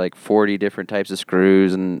 Like there's like 40 different types of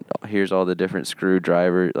screws, and here's all the different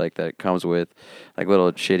screwdriver like that comes with, like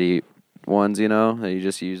little shitty ones, you know, that you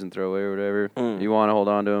just use and throw away or whatever. You want to hold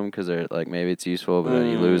on to them because they're like maybe it's useful, but then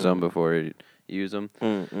you lose them before you use them.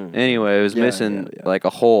 Anyway, it was missing like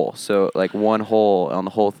a hole, so like one hole on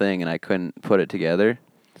the whole thing, and I couldn't put it together.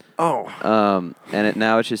 And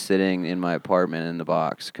now it's just sitting in my apartment in the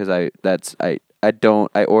box because I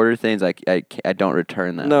order things I don't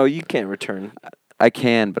return them. No, you can't return. I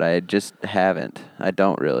can, but I just haven't. I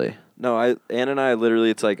don't really. No, Ann and I literally,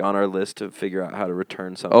 it's like on our list to figure out how to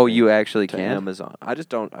return something. Oh, you actually to can? Amazon. I just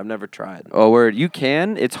don't. I've never tried. Oh, word. You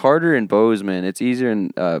can? It's harder in Bozeman. It's easier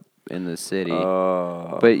in the city.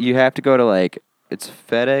 Oh. But you have to go to like it's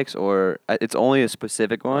FedEx or it's only a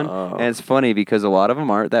specific one, Oh. and it's funny because a lot of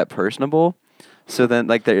them aren't that personable. So then,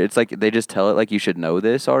 like, it's like they just tell it like you should know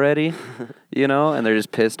this already, you know, and they're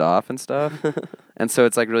just pissed off and stuff. And so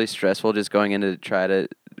it's like really stressful just going in to try to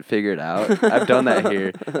figure it out. I've done that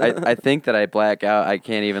here. I think that I black out. I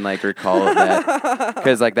can't even like recall that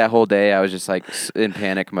because like that whole day I was just like in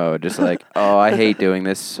panic mode, just like, oh, I hate doing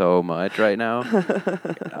this so much right now.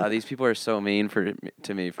 These people are so mean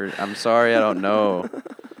to me. I'm sorry, I don't know.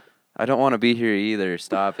 I don't want to be here either.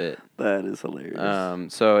 Stop it. That is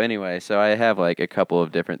hilarious. So anyway, so I have like a couple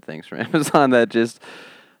of different things from Amazon that just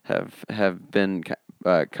have been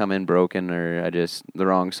come in broken or the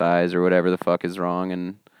wrong size or whatever the fuck is wrong,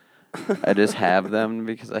 and I just have them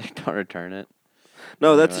because I don't return it.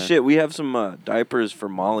 No, that's the shit. We have some diapers for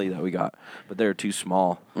Molly that we got, but they're too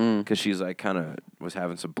small because she's like kind of was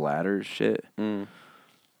having some bladder shit.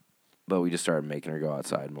 But we just started making her go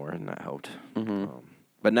outside more, and that helped.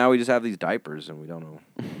 But now we just have these diapers, and we don't know.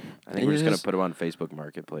 I think we're just going to put them on Facebook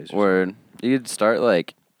Marketplace. Or you could start,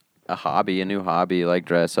 like, a new hobby, like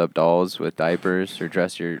dress up dolls with diapers or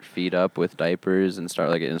dress your feet up with diapers and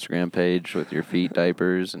start, like, an Instagram page with your feet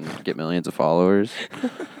diapers and get millions of followers.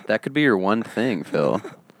 That could be your one thing, Phil.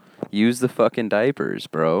 Use the fucking diapers,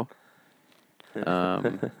 bro.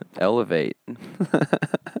 Elevate.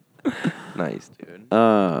 Nice, dude.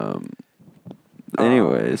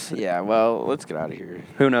 Anyways. Yeah, well, let's get out of here.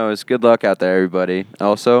 Who knows? Good luck out there, everybody.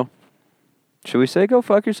 Also, should we say go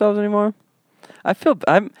fuck yourselves anymore? I feel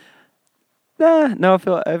I've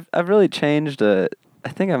really changed. I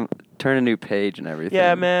think I'm turning a new page and everything.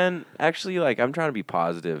 Yeah, man. Actually, like, I'm trying to be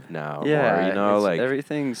positive now. Yeah, more, you know, like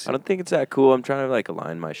everything's. I don't think it's that cool. I'm trying to like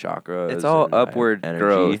align my chakras. It's all and upward energy.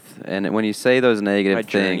 growth, and when you say those negative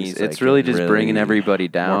things, it's really just bringing everybody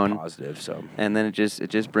down. More positive, so. And then it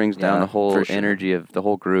just brings down the whole sure. energy of the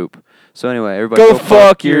whole group. So anyway, everybody go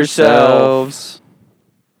fuck yourselves.